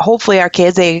that hopefully our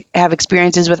kids, they have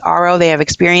experiences with RO, they have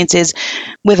experiences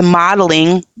with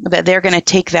modeling, that they're going to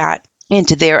take that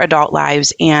into their adult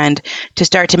lives and to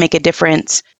start to make a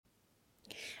difference.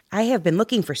 I have been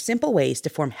looking for simple ways to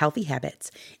form healthy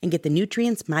habits and get the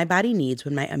nutrients my body needs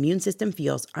when my immune system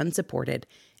feels unsupported.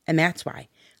 And that's why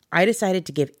I decided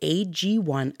to give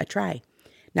AG1 a try.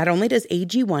 Not only does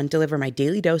AG1 deliver my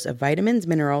daily dose of vitamins,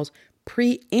 minerals,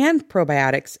 pre- and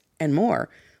probiotics, and more,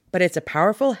 but it's a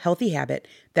powerful, healthy habit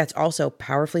that's also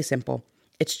powerfully simple.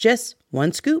 It's just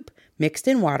 1 scoop mixed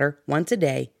in water once a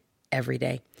day, every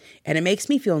day. And it makes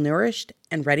me feel nourished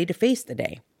and ready to face the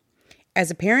day. As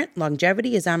a parent,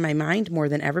 longevity is on my mind more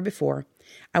than ever before.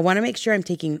 I want to make sure I'm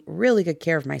taking really good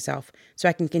care of myself so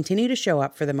I can continue to show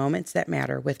up for the moments that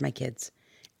matter with my kids.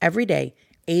 Every day,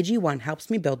 AG1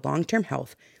 helps me build long-term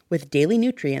health with daily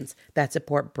nutrients that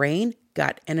support brain,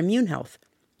 gut, and immune health.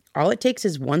 All it takes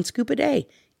is 1 scoop a day,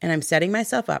 and I'm setting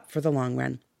myself up for the long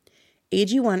run.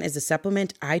 AG1 is a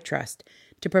supplement I trust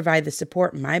to provide the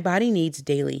support my body needs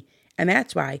daily, and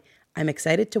that's why I'm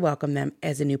excited to welcome them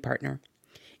as a new partner.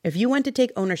 If you want to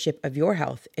take ownership of your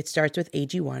health, it starts with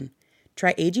AG1.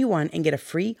 Try AG1 and get a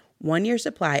free 1-year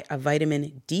supply of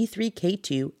vitamin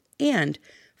D3K2 and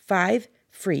 5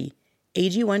 free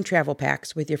AG1 travel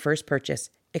packs with your first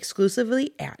purchase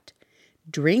exclusively at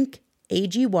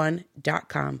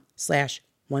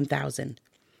drinkag1.com/1000.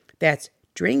 That's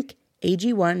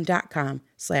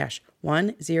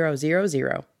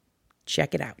drinkag1.com/1000.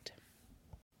 Check it out.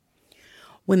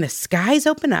 When the skies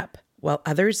open up while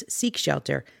others seek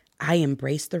shelter, I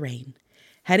embrace the rain.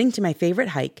 Heading to my favorite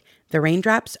hike, the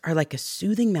raindrops are like a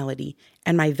soothing melody,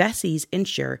 and my Vessies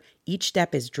ensure each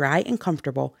step is dry and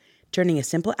comfortable, turning a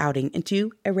simple outing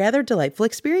into a rather delightful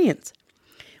experience.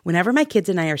 Whenever my kids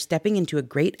and I are stepping into a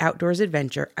great outdoors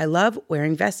adventure, I love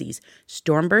wearing Vessies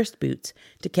Stormburst boots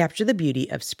to capture the beauty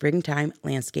of springtime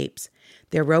landscapes.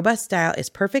 Their robust style is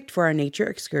perfect for our nature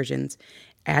excursions,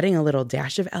 adding a little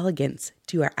dash of elegance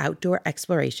to our outdoor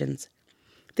explorations.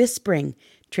 This spring,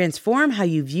 transform how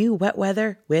you view wet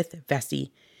weather with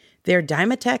Vessi. Their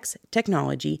Dymatex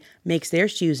technology makes their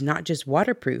shoes not just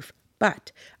waterproof,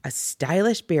 but a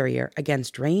stylish barrier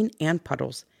against rain and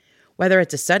puddles. Whether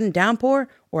it's a sudden downpour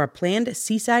or a planned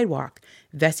seaside walk,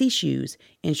 Vessi shoes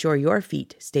ensure your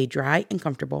feet stay dry and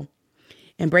comfortable.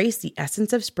 Embrace the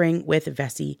essence of spring with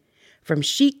Vessi. From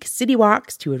chic city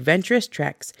walks to adventurous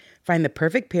treks, find the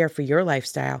perfect pair for your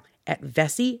lifestyle at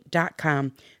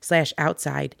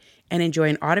vessi.com/outside and enjoy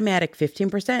an automatic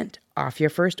 15% off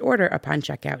your first order upon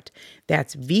checkout.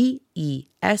 That's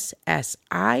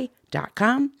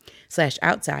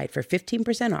VESSI.com/outside for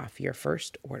 15% off your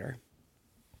first order.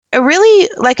 I really,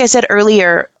 like I said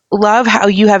earlier, love how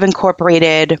you have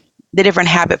incorporated the different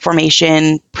habit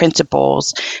formation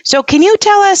principles. So can you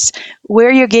tell us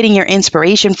where you're getting your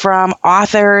inspiration from,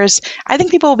 authors? I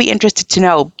think people will be interested to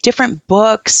know different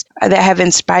books that have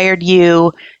inspired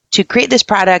you to create this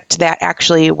product that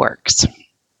actually works.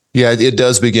 Yeah, it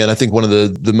does begin. I think one of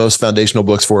the most foundational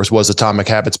books for us was Atomic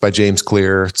Habits by James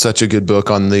Clear. Such a good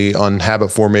book on habit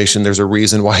formation. There's a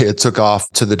reason why it took off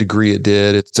to the degree it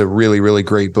did. It's a really, really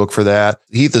great book for that.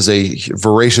 Heath is a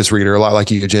voracious reader, a lot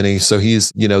like you, Jenny. So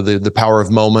he's, the Power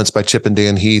of Moments by Chip and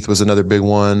Dan Heath was another big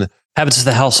one. Habits of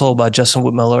the Household by Justin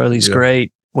Whitmiller is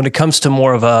great. When it comes to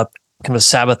more of a kind of a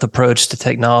Sabbath approach to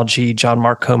technology, John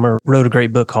Mark Comer wrote a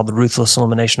great book called The Ruthless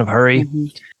Elimination of Hurry. Mm-hmm.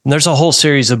 And there's a whole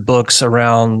series of books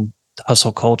around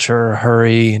hustle culture,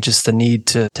 hurry, just the need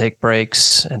to take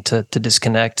breaks and to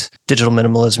disconnect. Digital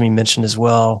minimalism you mentioned as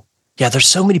well. Yeah, there's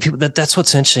so many people that's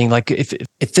what's interesting. Like if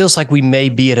it feels like we may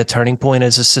be at a turning point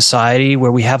as a society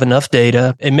where we have enough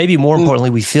data, and maybe more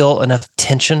importantly, we feel enough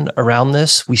tension around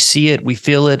this. We see it, we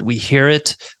feel it, we hear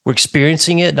it, we're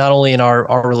experiencing it not only in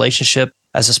our relationship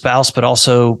as a spouse, but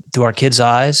also through our kids'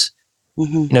 eyes.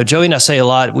 Mm-hmm. Joey and I say a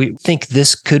lot, we think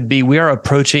we are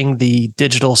approaching the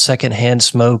digital secondhand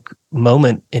smoke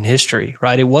moment in history,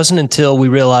 right? It wasn't until we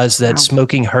realized that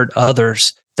smoking hurt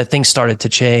others that things started to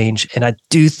change. And I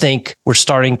do think we're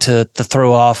starting to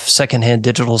throw off secondhand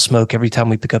digital smoke every time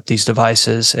we pick up these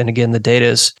devices. And again, the data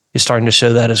is starting to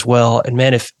show that as well. And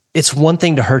man, if it's one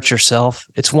thing to hurt yourself,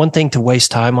 it's one thing to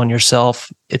waste time on yourself.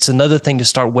 It's another thing to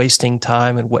start wasting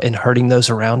time and hurting those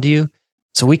around you.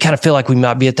 So we kind of feel like we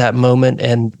might be at that moment,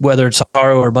 and whether it's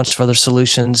RO or a bunch of other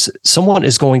solutions, someone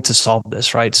is going to solve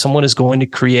this, right? Someone is going to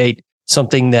create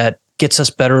something that gets us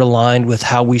better aligned with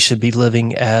how we should be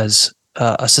living as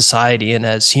a society and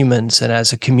as humans and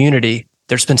as a community.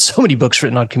 There's been so many books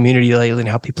written on community lately and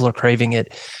how people are craving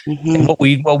it. Mm-hmm. And what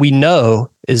we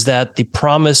know is that the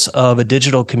promise of a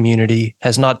digital community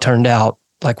has not turned out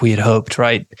like we had hoped,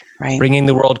 right? Bringing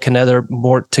the world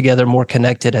together, more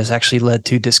connected has actually led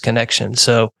to disconnection.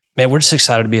 So, man, we're just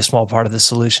excited to be a small part of the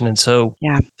solution. And so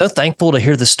thankful to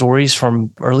hear the stories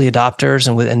from early adopters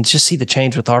and just see the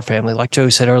change with our family. Like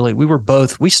Joey said earlier,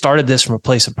 we started this from a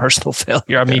place of personal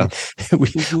failure. I mean,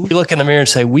 we look in the mirror and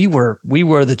say, we were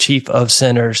the chief of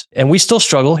sinners, and we still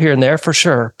struggle here and there for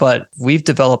sure, but we've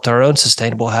developed our own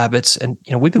sustainable habits. And,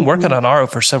 we've been working on RO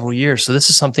for several years. So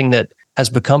this is something that has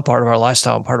become part of our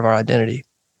lifestyle and part of our identity.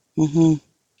 Mm-hmm.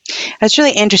 That's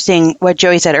really interesting what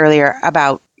Joey said earlier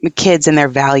about kids and their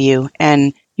value.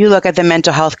 And you look at the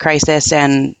mental health crisis,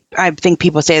 and I think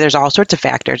people say there's all sorts of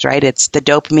factors, right? It's the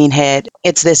dopamine hit.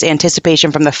 It's this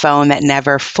anticipation from the phone that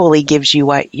never fully gives you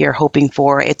what you're hoping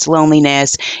for. It's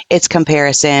loneliness. It's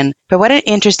comparison. But what an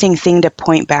interesting thing to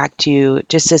point back to,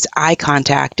 just this eye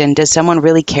contact. And does someone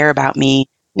really care about me?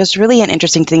 It's really an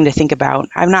interesting thing to think about.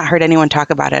 I've not heard anyone talk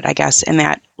about it, I guess, in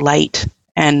that light.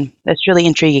 And that's really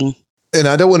intriguing. And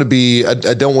I don't want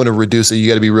to reduce it. You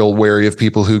got to be real wary of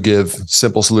people who give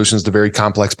simple solutions to very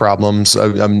complex problems.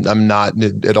 I'm not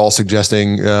at all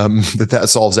suggesting that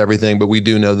solves everything, but we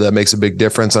do know that makes a big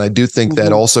difference. And I do think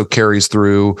that also carries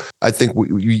through. I think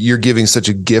you're giving such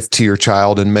a gift to your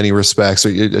child in many respects.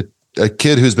 A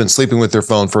kid who's been sleeping with their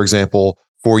phone, for example,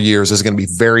 4 years is going to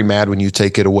be very mad when you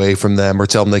take it away from them or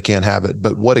tell them they can't have it.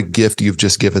 But what a gift you've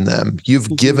just given them.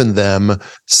 You've given them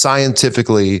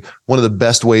scientifically one of the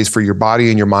best ways for your body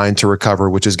and your mind to recover,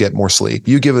 which is get more sleep.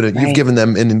 You've given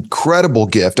them an incredible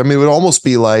gift. I mean, it would almost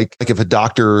be like if a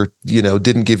doctor,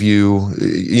 didn't give you,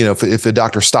 if a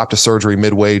doctor stopped a surgery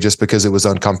midway just because it was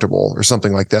uncomfortable or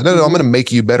something like that. No, I'm going to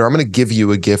make you better. I'm going to give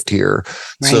you a gift here.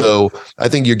 Right. So I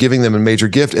think you're giving them a major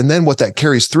gift. And then what that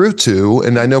carries through to,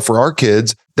 and I know for our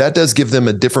kids, that does give them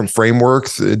a different framework,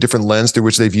 a different lens through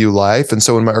which they view life. And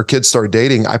so when our kids start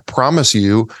dating, I promise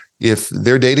you, if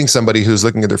they're dating somebody who's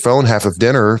looking at their phone half of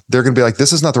dinner, they're going to be like,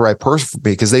 this is not the right person for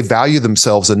me, because they value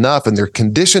themselves enough and they're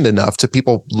conditioned enough to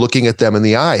people looking at them in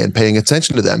the eye and paying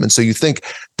attention to them. And so you think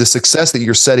the success that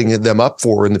you're setting them up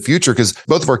for in the future, because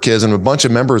both of our kids and a bunch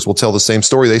of members will tell the same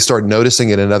story. They start noticing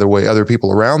it in other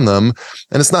people around them.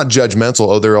 And it's not judgmental.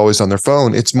 Oh, they're always on their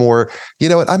phone. It's more, you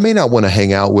know what, I may not want to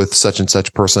hang out with such and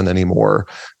such person anymore.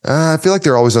 I feel like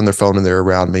they're always on their phone and they're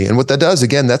around me. And what that does,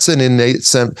 again, that's an innate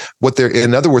sense.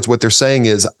 In other words, what they're saying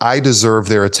is, I deserve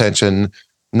their attention,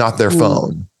 not their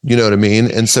phone. You know what I mean?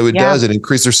 And so it does, it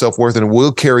increases their self-worth, and it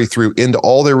will carry through into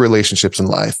all their relationships in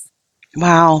life.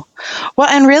 Wow. Well,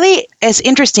 and really it's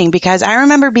interesting because I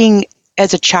remember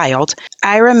as a child,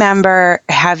 I remember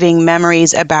having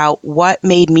memories about what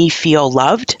made me feel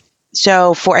loved.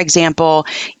 So, for example,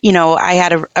 I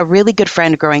had a really good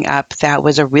friend growing up that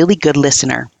was a really good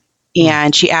listener,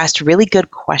 and she asked really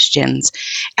good questions.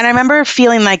 And I remember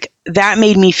feeling like that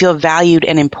made me feel valued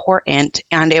and important,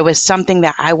 and it was something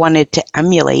that I wanted to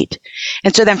emulate.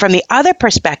 And so then from the other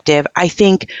perspective, I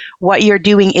think what you're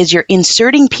doing is you're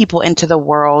inserting people into the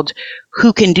world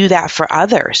who can do that for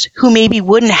others, who maybe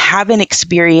wouldn't have an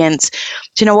experience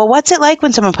to know, well, what's it like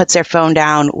when someone puts their phone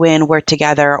down when we're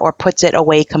together or puts it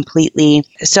away completely?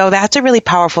 So that's a really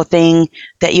powerful thing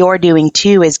that you're doing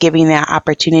too, is giving that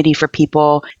opportunity for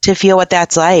people to feel what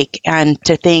that's like and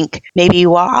to think maybe,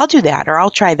 well, I'll do that or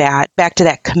I'll try that, back to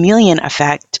that chameleon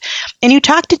effect. And you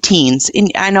talk to teens, and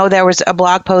I know there was a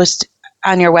blog post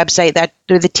on your website that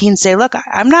the teens say, look,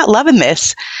 I'm not loving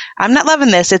this. I'm not loving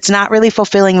this. It's not really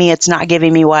fulfilling me. It's not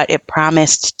giving me what it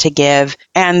promised to give.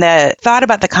 And the thought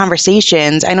about the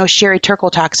conversations, I know Sherry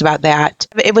Turkle talks about that.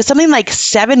 It was something like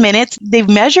 7 minutes. They've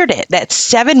measured it, that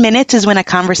 7 minutes is when a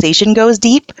conversation goes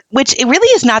deep, which it really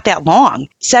is not that long.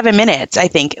 7 minutes, I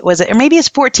think, was it? Or maybe it's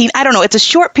 14. I don't know. It's a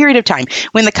short period of time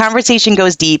when the conversation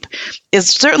goes deep. Is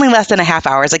certainly less than a half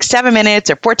hour. It's like 7 minutes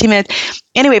or 14 minutes.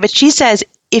 Anyway, but she says,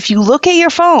 if you look at your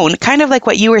phone, kind of like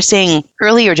what you were saying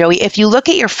earlier, Joey, if you look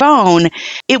at your phone,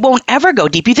 it won't ever go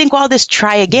deep. You think, well, I'll just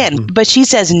try again. Mm-hmm. But she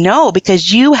says, no,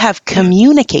 because you have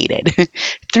communicated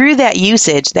through that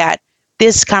usage that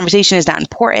this conversation is not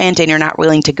important and you're not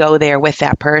willing to go there with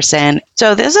that person.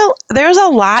 So there's a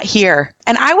lot here.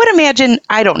 And I would imagine,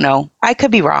 I don't know, I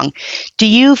could be wrong. Do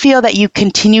you feel that you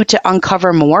continue to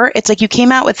uncover more? It's like you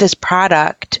came out with this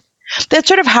product. That's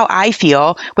sort of how I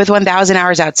feel with 1,000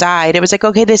 Hours Outside. It was like,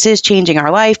 okay, this is changing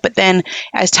our life. But then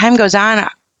as time goes on,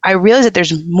 I realize that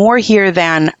there's more here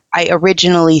than I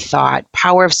originally thought.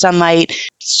 Power of sunlight,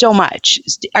 so much.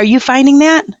 Are you finding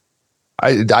that?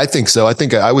 I think so. I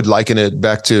think I would liken it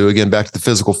back to the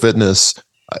physical fitness.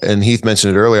 And Heath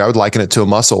mentioned it earlier. I would liken it to a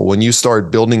muscle. When you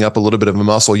start building up a little bit of a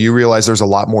muscle, you realize there's a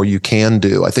lot more you can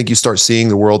do. I think you start seeing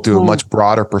the world through a much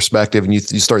broader perspective, and you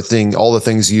start seeing all the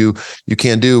things you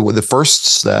can do. With the first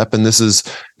step, and this is,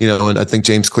 and I think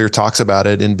James Clear talks about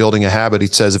it in Building a Habit. He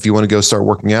says, if you want to go start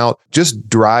working out, just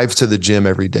drive to the gym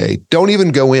every day. Don't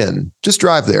even go in. Just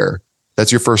drive there.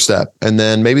 That's your first step. And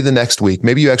then maybe the next week,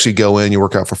 maybe you actually go in, you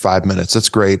work out for 5 minutes. That's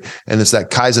great. And it's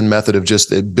that Kaizen method of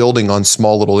just building on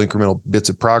small little incremental bits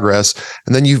of progress.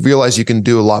 And then you realize you can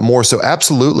do a lot more. So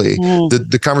absolutely,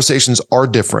 the conversations are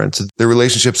different. The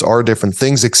relationships are different.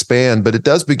 Things expand, but it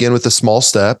does begin with a small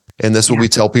step. And this is what we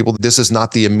tell people. This is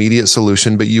not the immediate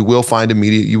solution, but you will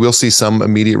see some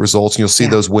immediate results, and you'll see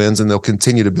those wins, and they'll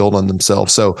continue to build on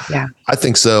themselves. So I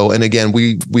think so. And again,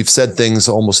 we've said things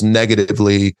almost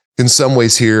negatively in some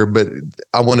ways here, but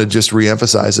I want to just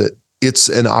reemphasize it. It's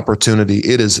an opportunity.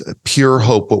 It is pure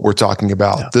hope what we're talking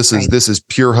about. Yeah, this is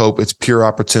pure hope. It's pure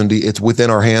opportunity. It's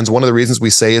within our hands. One of the reasons we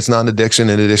say it's not an addiction,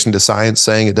 in addition to science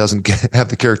saying it doesn't have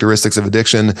the characteristics of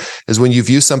addiction, is when you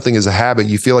view something as a habit,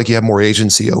 you feel like you have more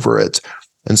agency over it.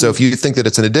 And so if you think that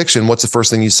it's an addiction, what's the first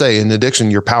thing you say? In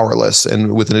addiction, you're powerless.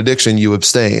 And with an addiction, you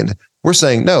abstain. We're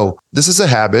saying, no, this is a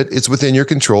habit. It's within your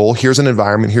control. Here's an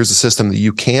environment. Here's a system that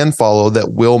you can follow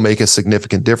that will make a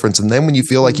significant difference. And then when you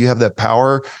feel like you have that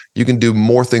power, you can do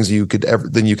more things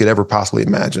than you could ever possibly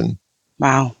imagine.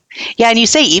 Wow. Yeah. And you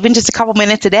say even just a couple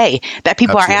minutes a day, that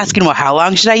people are asking, well, how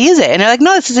long should I use it? And they're like,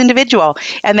 no, this is individual.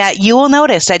 And that you will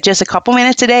notice that just a couple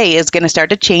minutes a day is going to start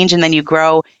to change, and then you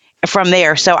grow from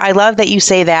there. So I love that you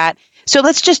say that. So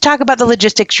let's just talk about the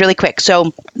logistics really quick.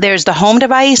 So there's the home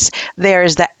device,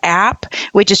 there's the app,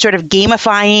 which is sort of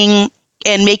gamifying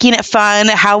and making it fun.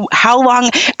 How long?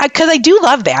 Because I do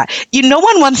love that. No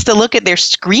one wants to look at their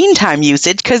screen time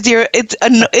usage because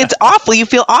it's awful. You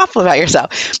feel awful about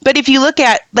yourself. But if you look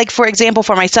at, like, for example,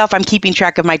 for myself, I'm keeping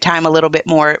track of my time a little bit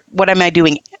more. What am I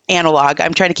doing analog.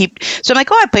 I'm trying to keep, so I'm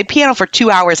like, I played piano for 2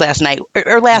 hours last night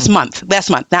or last month,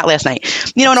 not last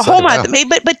night, in a whole month,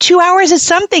 but 2 hours is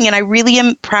something. And I really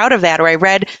am proud of that. Or I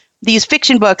read these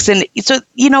fiction books. And so,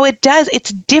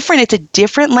 it's different. It's a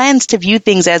different lens to view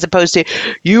things as opposed to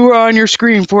you were on your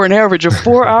screen for an average of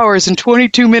 4 hours and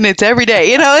 22 minutes every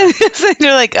day, and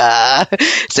you're like,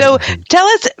 So tell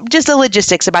us just the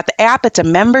logistics about the app. It's a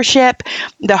membership,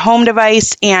 the home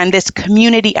device, and this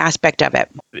community aspect of it.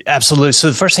 Absolutely.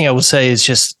 So the first thing I will say is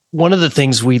just one of the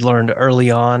things we learned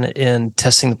early on in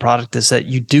testing the product is that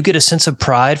you do get a sense of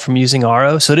pride from using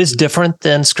RO. So it is different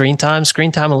than screen time.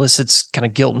 Screen time elicits kind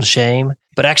of guilt and shame,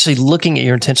 but actually looking at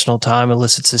your intentional time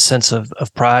elicits a sense of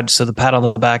pride. So the pat on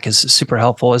the back is super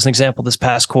helpful. As an example, this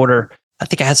past quarter, I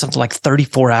think I had something like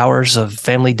 34 hours of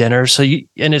family dinners. And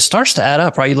it starts to add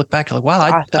up, right? You look back, you're like, wow,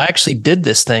 I actually did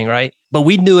this thing, right? But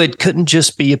we knew it couldn't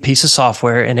just be a piece of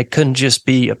software and it couldn't just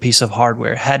be a piece of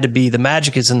hardware. It had to be, the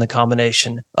magic is in the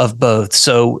combination of both.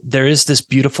 So there is this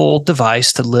beautiful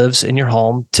device that lives in your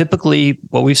home. Typically,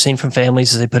 what we've seen from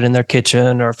families is they put it in their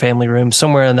kitchen or family room,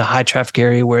 somewhere in the high traffic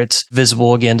area where it's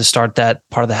visible, again, to start that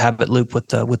part of the habit loop with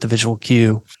the visual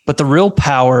cue. But the real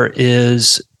power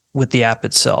is with the app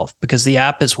itself, because the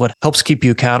app is what helps keep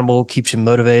you accountable, keeps you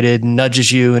motivated, nudges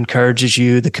you, encourages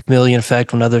you, the chameleon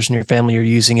effect when others in your family are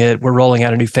using it. We're rolling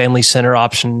out a new family center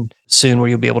option soon where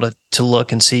you'll be able to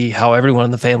look and see how everyone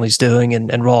in the family is doing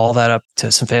and roll all that up to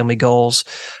some family goals.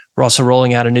 We're also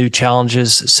rolling out a new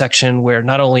challenges section where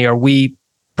not only are we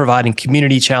providing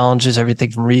community challenges,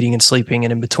 everything from reading and sleeping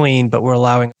and in between, but we're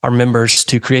allowing our members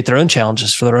to create their own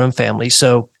challenges for their own family.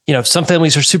 So, some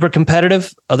families are super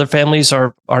competitive, other families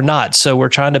are not. So we're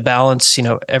trying to balance,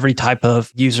 every type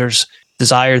of user's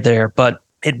desire there. But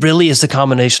it really is the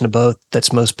combination of both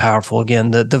that's most powerful.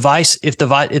 Again, the device, if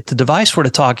the device were to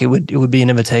talk, it would be an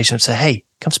invitation to say, hey,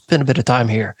 come spend a bit of time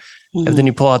here. Mm-hmm. And then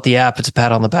you pull out the app, it's a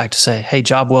pat on the back to say, hey,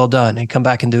 job well done, and come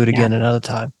back and do it again another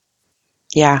time.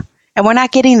 Yeah. And we're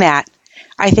not getting that.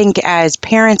 I think as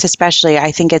parents, especially,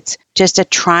 I think it's just a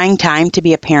trying time to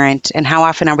be a parent. And how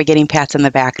often are we getting pats on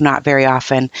the back? Not very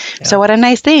often. Yeah. So what a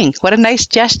nice thing. What a nice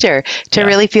gesture to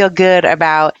really feel good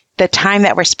about the time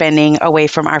that we're spending away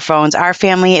from our phones. Our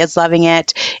family is loving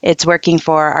it. It's working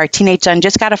for our teenage son.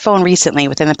 Just got a phone recently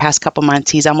within the past couple months.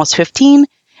 He's almost 15.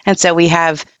 And so we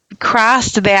have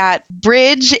crossed that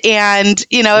bridge, and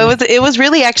it was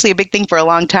really actually a big thing for a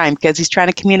long time because he's trying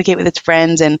to communicate with his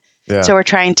friends, and so we're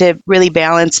trying to really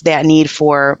balance that need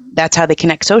for that's how they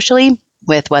connect socially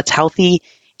with what's healthy.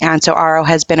 And so RO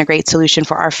has been a great solution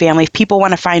for our family. If people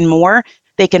want to find more,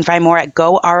 they can find more at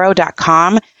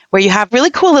goro.com, where you have really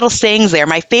cool little sayings there.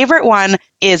 My favorite one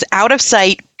is out of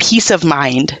sight, peace of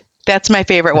mind. That's my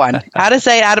favorite one. Out of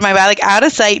sight, out of my mind, like out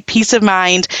of sight, peace of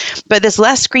mind. But this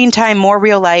less screen time, more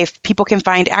real life, people can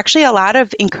find actually a lot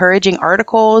of encouraging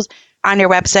articles on your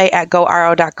website at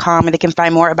goro.com, and they can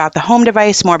find more about the home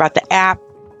device, more about the app.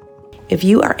 If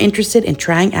you are interested in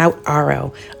trying out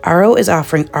RO is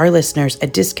offering our listeners a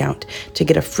discount to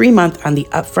get a free month on the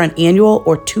upfront annual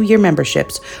or 2-year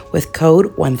memberships with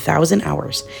code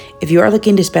 1000hours. If you are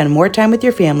looking to spend more time with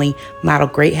your family, model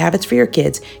great habits for your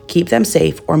kids, keep them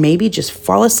safe, or maybe just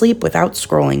fall asleep without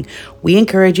scrolling, we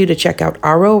encourage you to check out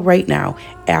RO right now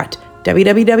at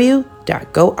www.goro.com.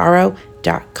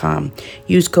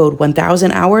 Use code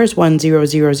 1000hours,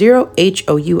 1000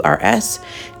 HOURS,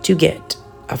 to get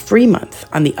a free month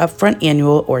on the upfront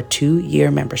annual or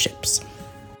 2-year memberships.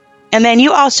 And then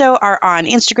you also are on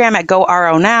Instagram at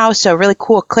GoRONow. So really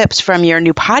cool clips from your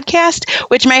new podcast,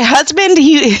 which my husband,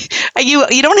 you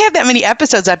don't have that many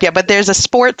episodes up yet, but there's a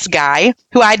sports guy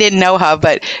who I didn't know of,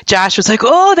 but Josh was like,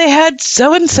 oh, they had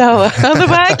so-and-so on the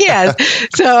podcast.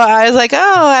 So I was like,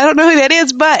 oh, I don't know who that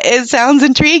is, but it sounds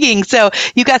intriguing. So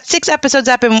you got 6 episodes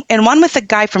up and one with a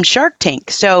guy from Shark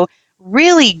Tank. So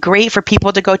really great for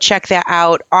people to go check that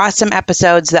out. Awesome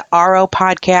episodes, the RO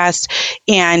podcast.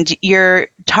 And you're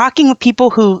talking with people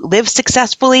who live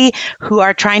successfully, who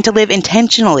are trying to live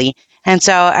intentionally. And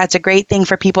so that's a great thing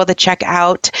for people to check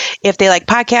out if they like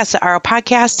podcasts, the RO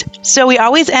podcast. So we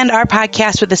always end our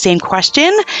podcast with the same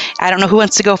question. I don't know who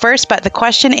wants to go first, but the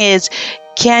question is,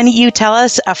 can you tell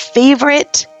us a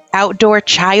favorite outdoor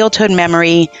childhood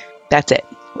memory? That's it.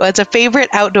 What's a favorite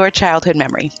outdoor childhood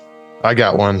memory? I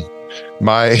got one. And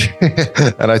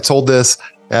I told this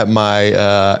at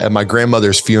my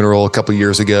grandmother's funeral a couple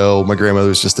years ago. My grandmother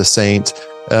was just a saint.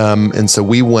 And so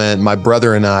we went, my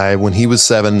brother and I, when he was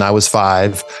 7 and I was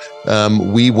 5,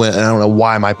 we went, and I don't know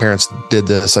why my parents did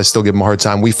this. I still give them a hard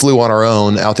time. We flew on our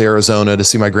own out to Arizona to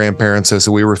see my grandparents.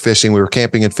 So we were fishing, we were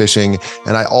camping and fishing.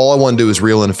 And all I wanted to do was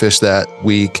reel in a fish that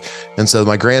week. And so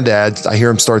my granddad, I hear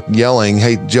him start yelling,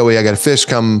 "Hey, Joey, I got a fish.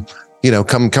 Come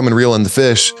and reel in the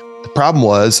fish." The problem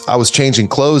was I was changing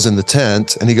clothes in the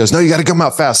tent, and he goes, "No, you got to come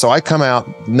out fast." So I come out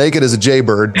naked as a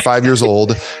jaybird, 5 years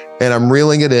old, and I'm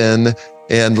reeling it in.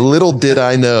 And little did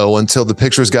I know, until the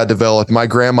pictures got developed, my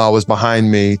grandma was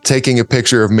behind me taking a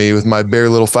picture of me with my bare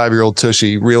little 5-year-old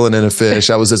tushy reeling in a fish.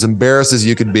 I was as embarrassed as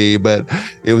you could be, but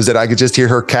it was that I could just hear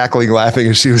her cackling, laughing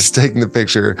as she was taking the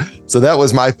picture. So that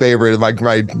was my favorite,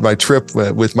 my trip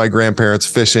with my grandparents,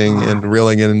 fishing and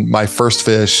reeling in my first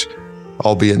fish,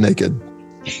 albeit naked.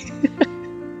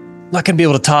 Not going to be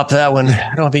able to top that one.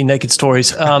 I don't have any naked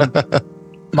stories.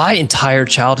 My entire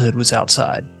childhood was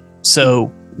outside. So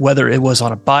whether it was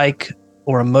on a bike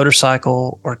or a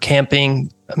motorcycle or camping,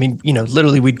 I mean,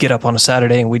 literally we'd get up on a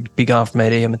Saturday and we'd be gone from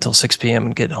 8 a.m. until 6 p.m.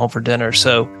 and get home for dinner.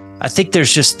 So I think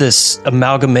there's just this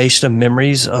amalgamation of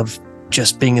memories of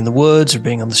just being in the woods or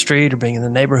being on the street or being in the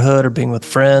neighborhood or being with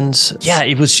friends. Yeah,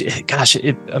 it was,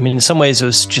 in some ways it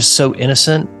was just so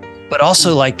innocent, but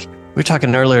also like we were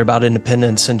talking earlier about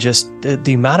independence and just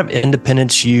the amount of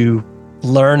independence you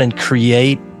learn and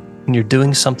create when you're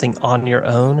doing something on your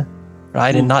own,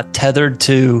 right? And not tethered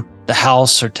to the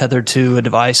house or tethered to a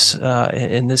device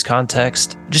in this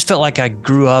context. Just felt like I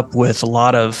grew up with a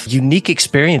lot of unique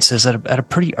experiences at a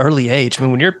pretty early age. I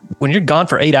mean, when you're gone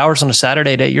for 8 hours on a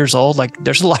Saturday at 8 years old, like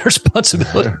there's a lot of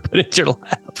responsibility put into your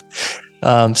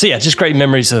lap. So yeah, just great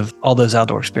memories of all those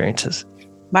outdoor experiences.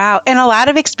 Wow. And a lot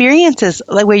of experiences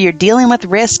like where you're dealing with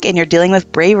risk and you're dealing with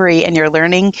bravery and you're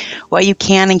learning what you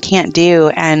can and can't do.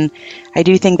 And I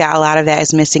do think that a lot of that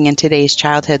is missing in today's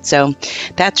childhood. So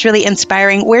that's really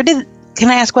inspiring. Can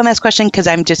I ask one last question? Because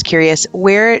I'm just curious,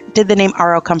 where did the name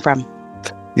RO come from?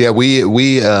 Yeah,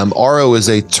 we RO is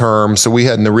a term. So we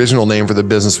had an original name for the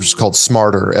business, which is called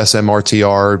Smarter,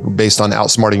 SMRTR, based on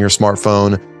outsmarting your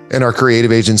smartphone. And our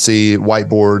creative agency,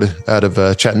 Whiteboard, out of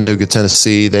Chattanooga,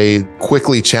 Tennessee, they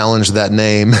quickly challenged that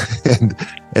name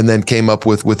and then came up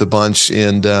with a bunch.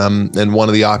 And one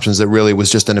of the options that really was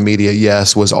just an immediate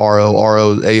yes was RO,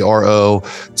 RO.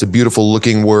 It's a beautiful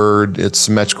looking word. It's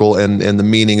symmetrical, and the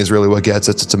meaning is really what gets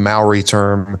it. It's a Maori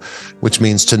term, which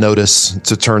means to notice,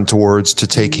 to turn towards, to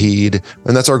take heed.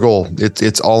 And that's our goal.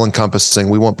 It's all encompassing.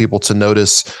 We want people to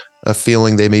notice a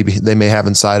feeling they may have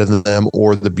inside of them,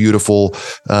 or the beautiful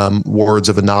words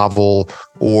of a novel,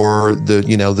 or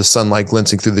the sunlight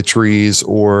glancing through the trees,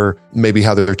 or maybe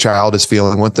how their child is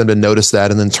feeling. I want them to notice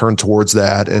that and then turn towards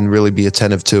that and really be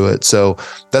attentive to it. So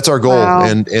that's our goal. Wow.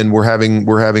 And we're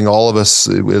having all of us,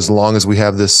 as long as we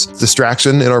have this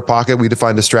distraction in our pocket. We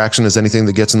define distraction as anything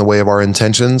that gets in the way of our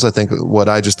intentions. I think what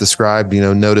I just described,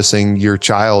 noticing your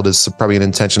child is probably an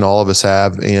intention all of us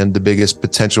have, and the biggest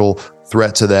potential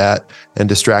threat to that and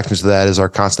distractions to that is our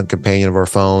constant companion of our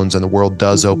phones. And the world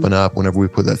does open up whenever we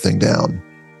put that thing down.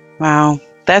 Wow.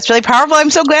 That's really powerful. I'm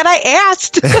so glad I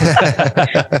asked.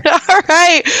 All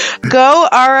right. Go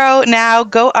RO now.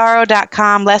 Go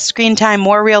RO.com. Less screen time,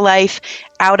 more real life,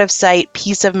 out of sight,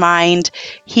 peace of mind.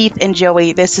 Heath and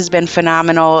Joey, this has been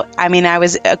phenomenal. I mean, I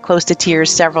was close to tears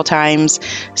several times.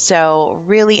 So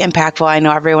really impactful. I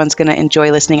know everyone's going to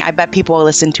enjoy listening. I bet people will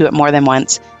listen to it more than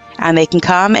once. And they can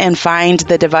come and find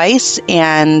the device,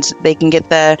 and they can get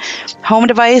the home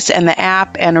device and the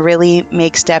app and really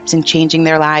make steps in changing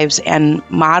their lives and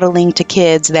modeling to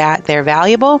kids that they're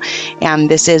valuable.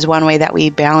 And this is one way that we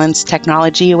balance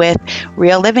technology with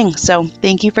real living. So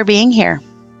thank you for being here.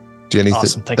 Jenny,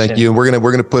 awesome. Thank you. And we're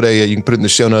gonna put you can put it in the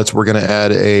show notes. We're gonna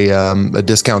add a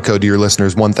discount code to your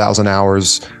listeners, 1,000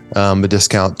 hours, a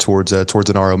discount towards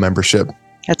an RO membership.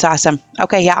 That's awesome.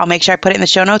 Okay, yeah, I'll make sure I put it in the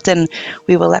show notes, and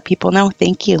we will let people know.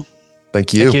 Thank you.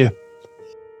 Thank you. Thank you.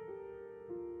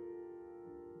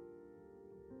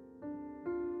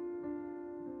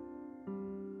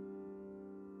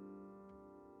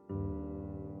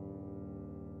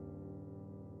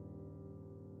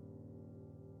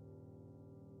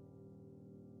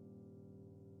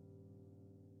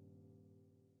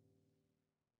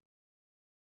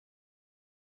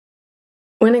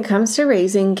 When it comes to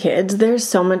raising kids, there's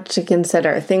so much to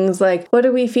consider. Things like, what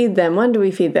do we feed them? When do we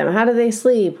feed them? How do they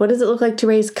sleep? What does it look like to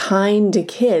raise kind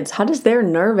kids? How does their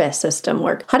nervous system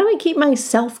work? How do I keep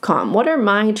myself calm? What are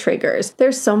my triggers?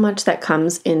 There's so much that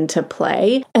comes into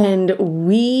play, and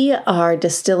we are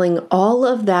distilling all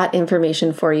of that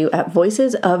information for you at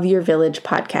Voices of Your Village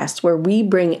podcast, where we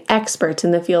bring experts in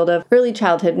the field of early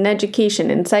childhood and education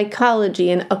and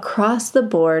psychology and across the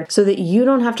board so that you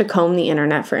don't have to comb the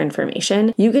internet for information.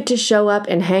 You get to show up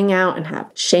and hang out and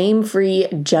have shame-free,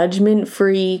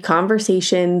 judgment-free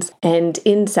conversations and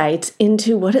insights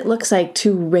into what it looks like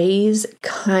to raise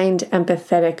kind,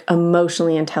 empathetic,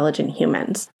 emotionally intelligent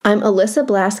humans. I'm Alyssa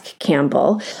Blask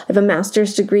Campbell. I have a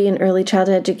master's degree in early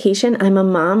childhood education. I'm a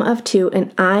mom of 2,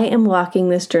 and I am walking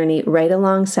this journey right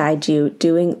alongside you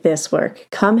doing this work.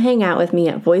 Come hang out with me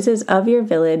at Voices of Your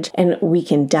Village, and we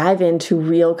can dive into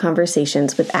real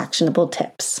conversations with actionable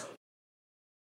tips.